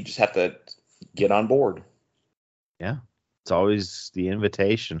 That you just have to get on board. Yeah, it's always the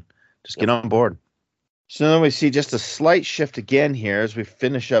invitation. Just get on board. So then we see just a slight shift again here as we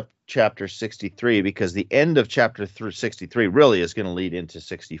finish up chapter 63, because the end of chapter 63 really is going to lead into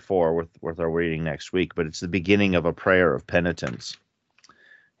 64 with our reading next week, but it's the beginning of a prayer of penitence.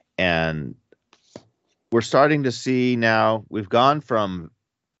 And we're starting to see now we've gone from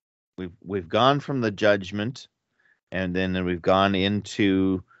the judgment, and then we've gone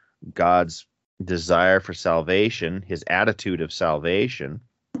into God's desire for salvation, his attitude of salvation,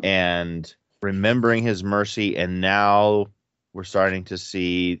 and remembering his mercy. And now we're starting to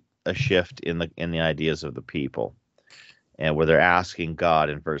see a shift in the ideas of the people, and where they're asking God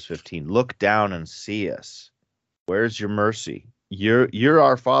in verse 15, "Look down and see us. Where's your mercy? You're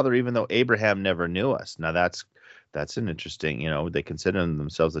our father, even though Abraham never knew us." Now that's an interesting, they consider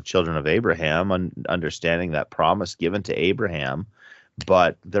themselves the children of Abraham, understanding that promise given to Abraham,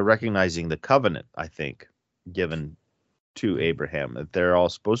 but they're recognizing the covenant, I think, given to Abraham, that they're all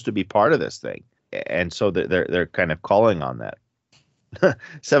supposed to be part of this thing. And so they're kind of calling on that.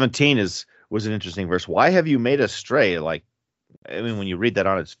 17 was an interesting verse. "Why have you made us stray?" Like, I mean, when you read that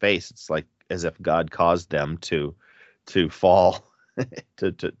on its face, it's like as if God caused them to fall,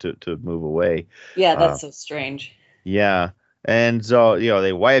 to move away. Yeah, that's so strange. Yeah. And so,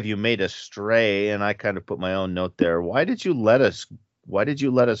 why have you made us stray? And I kind of put my own note there. Why did you let us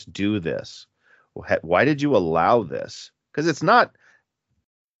do this? Why did you allow this? Because it's not,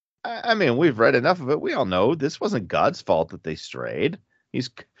 I mean, we've read enough of it. We all know this wasn't God's fault that they strayed. He's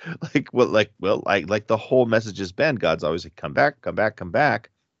like the whole message has been, God's always like, come back, come back, come back.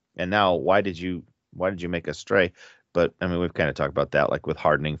 And now why did you make us stray? But I mean, we've kind of talked about that, like with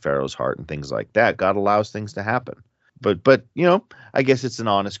hardening Pharaoh's heart and things like that. God allows things to happen. But I guess it's an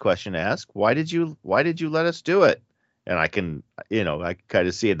honest question to ask. Why did you let us do it? And I can, I kind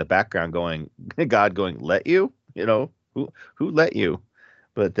of see in the background God going, let you? Who let you?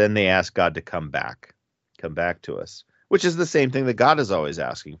 But then they ask God to come back to us, which is the same thing that God is always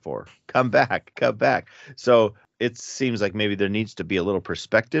asking for. Come back. So it seems like maybe there needs to be a little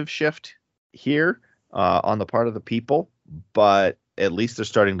perspective shift here on the part of the people, but at least they're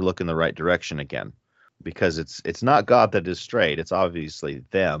starting to look in the right direction again, because it's not God that is strayed. It's obviously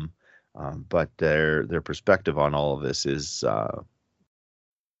them, but their perspective on all of this is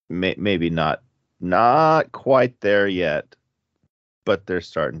maybe not quite there yet, but they're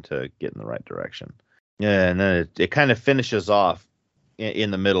starting to get in the right direction. Yeah, and then it kind of finishes off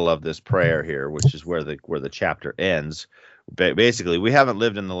in the middle of this prayer here, which is where the chapter ends. Basically, we haven't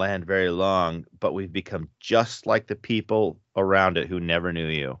lived in the land very long, but we've become just like the people around it who never knew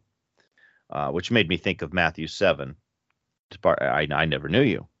you, which made me think of Matthew 7. I never knew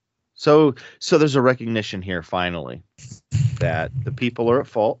you. So there's a recognition here finally that the people are at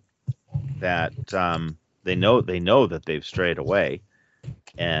fault, that they know that they've strayed away,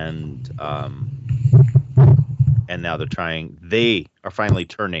 and now they are finally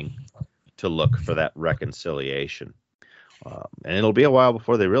turning to look for that reconciliation. And it'll be a while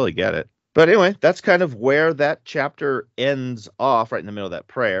before they really get it. But anyway, that's kind of where that chapter ends off, right in the middle of that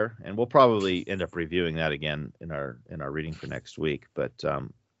prayer. And we'll probably end up reviewing that again in our reading for next week. But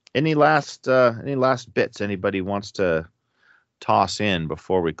any last bits anybody wants to toss in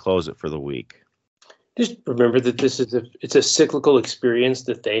before we close it for the week? Just remember that it's a cyclical experience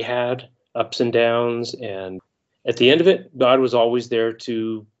that they had, ups and downs, and at the end of it, God was always there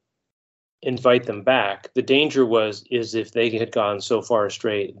to invite them back. The danger is if they had gone so far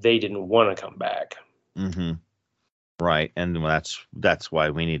astray, they didn't want to come back. Mm-hmm. Right, and that's why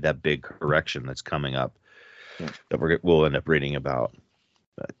we need that big correction that's coming up that we'll end up reading about.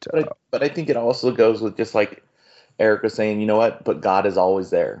 But I think it also goes with just like Eric was saying, you know what? But God is always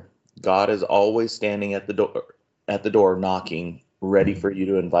there. God is always standing at the door knocking, ready for you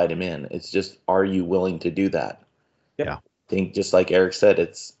to invite him in. It's just, are you willing to do that? Yeah. I think just like Eric said,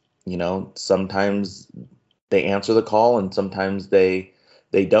 it's, sometimes they answer the call and sometimes they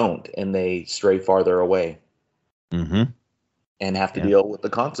don't, and they stray farther away. Mm-hmm. And have to deal with the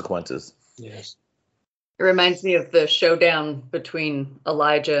consequences. Yes. It reminds me of the showdown between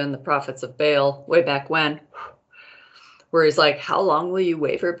Elijah and the prophets of Baal way back when, where he's like, how long will you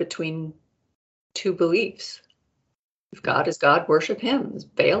waver between two beliefs? If God is God, worship him.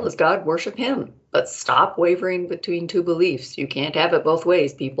 If Baal is God, worship him. But stop wavering between two beliefs. You can't have it both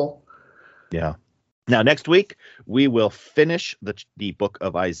ways, people. Yeah. Now, next week, we will finish the book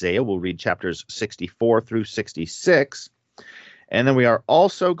of Isaiah. We'll read chapters 64 through 66. And then we are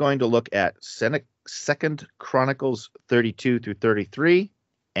also going to look at 2 Chronicles 32 through 33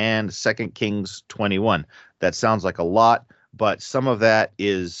 and 2 Kings 21. That sounds like a lot, but some of that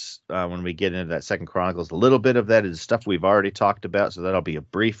is, when we get into that 2 Chronicles, a little bit of that is stuff we've already talked about, so that'll be a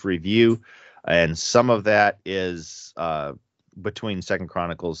brief review. And some of that is between 2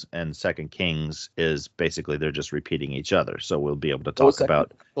 Chronicles and 2 Kings is basically they're just repeating each other. So we'll be able to talk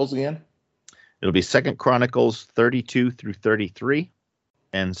about Chronicles again. It'll be 2 Chronicles 32 through 33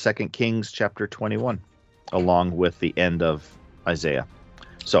 and 2 Kings chapter 21, along with the end of Isaiah.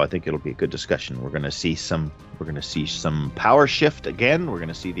 So I think it'll be a good discussion. We're going to see some power shift again. We're going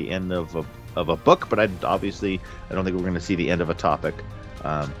to see the end of a book, but I don't think we're going to see the end of a topic.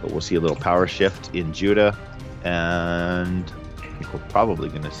 But we'll see a little power shift in Judah, and I think we're probably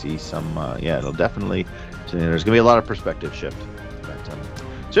going to see some. It'll definitely. So there's going to be a lot of perspective shift.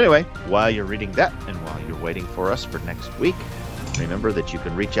 So anyway, while you're reading that and while you're waiting for us for next week, remember that you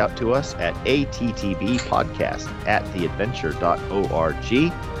can reach out to us at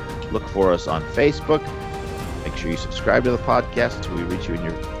attbpodcast@theadventure.org. Look for us on Facebook. Make sure you subscribe to the podcast so we reach you in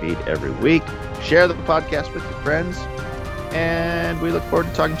your feed every week. Share the podcast with your friends. And we look forward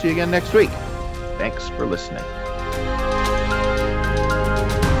to talking to you again next week. Thanks for listening.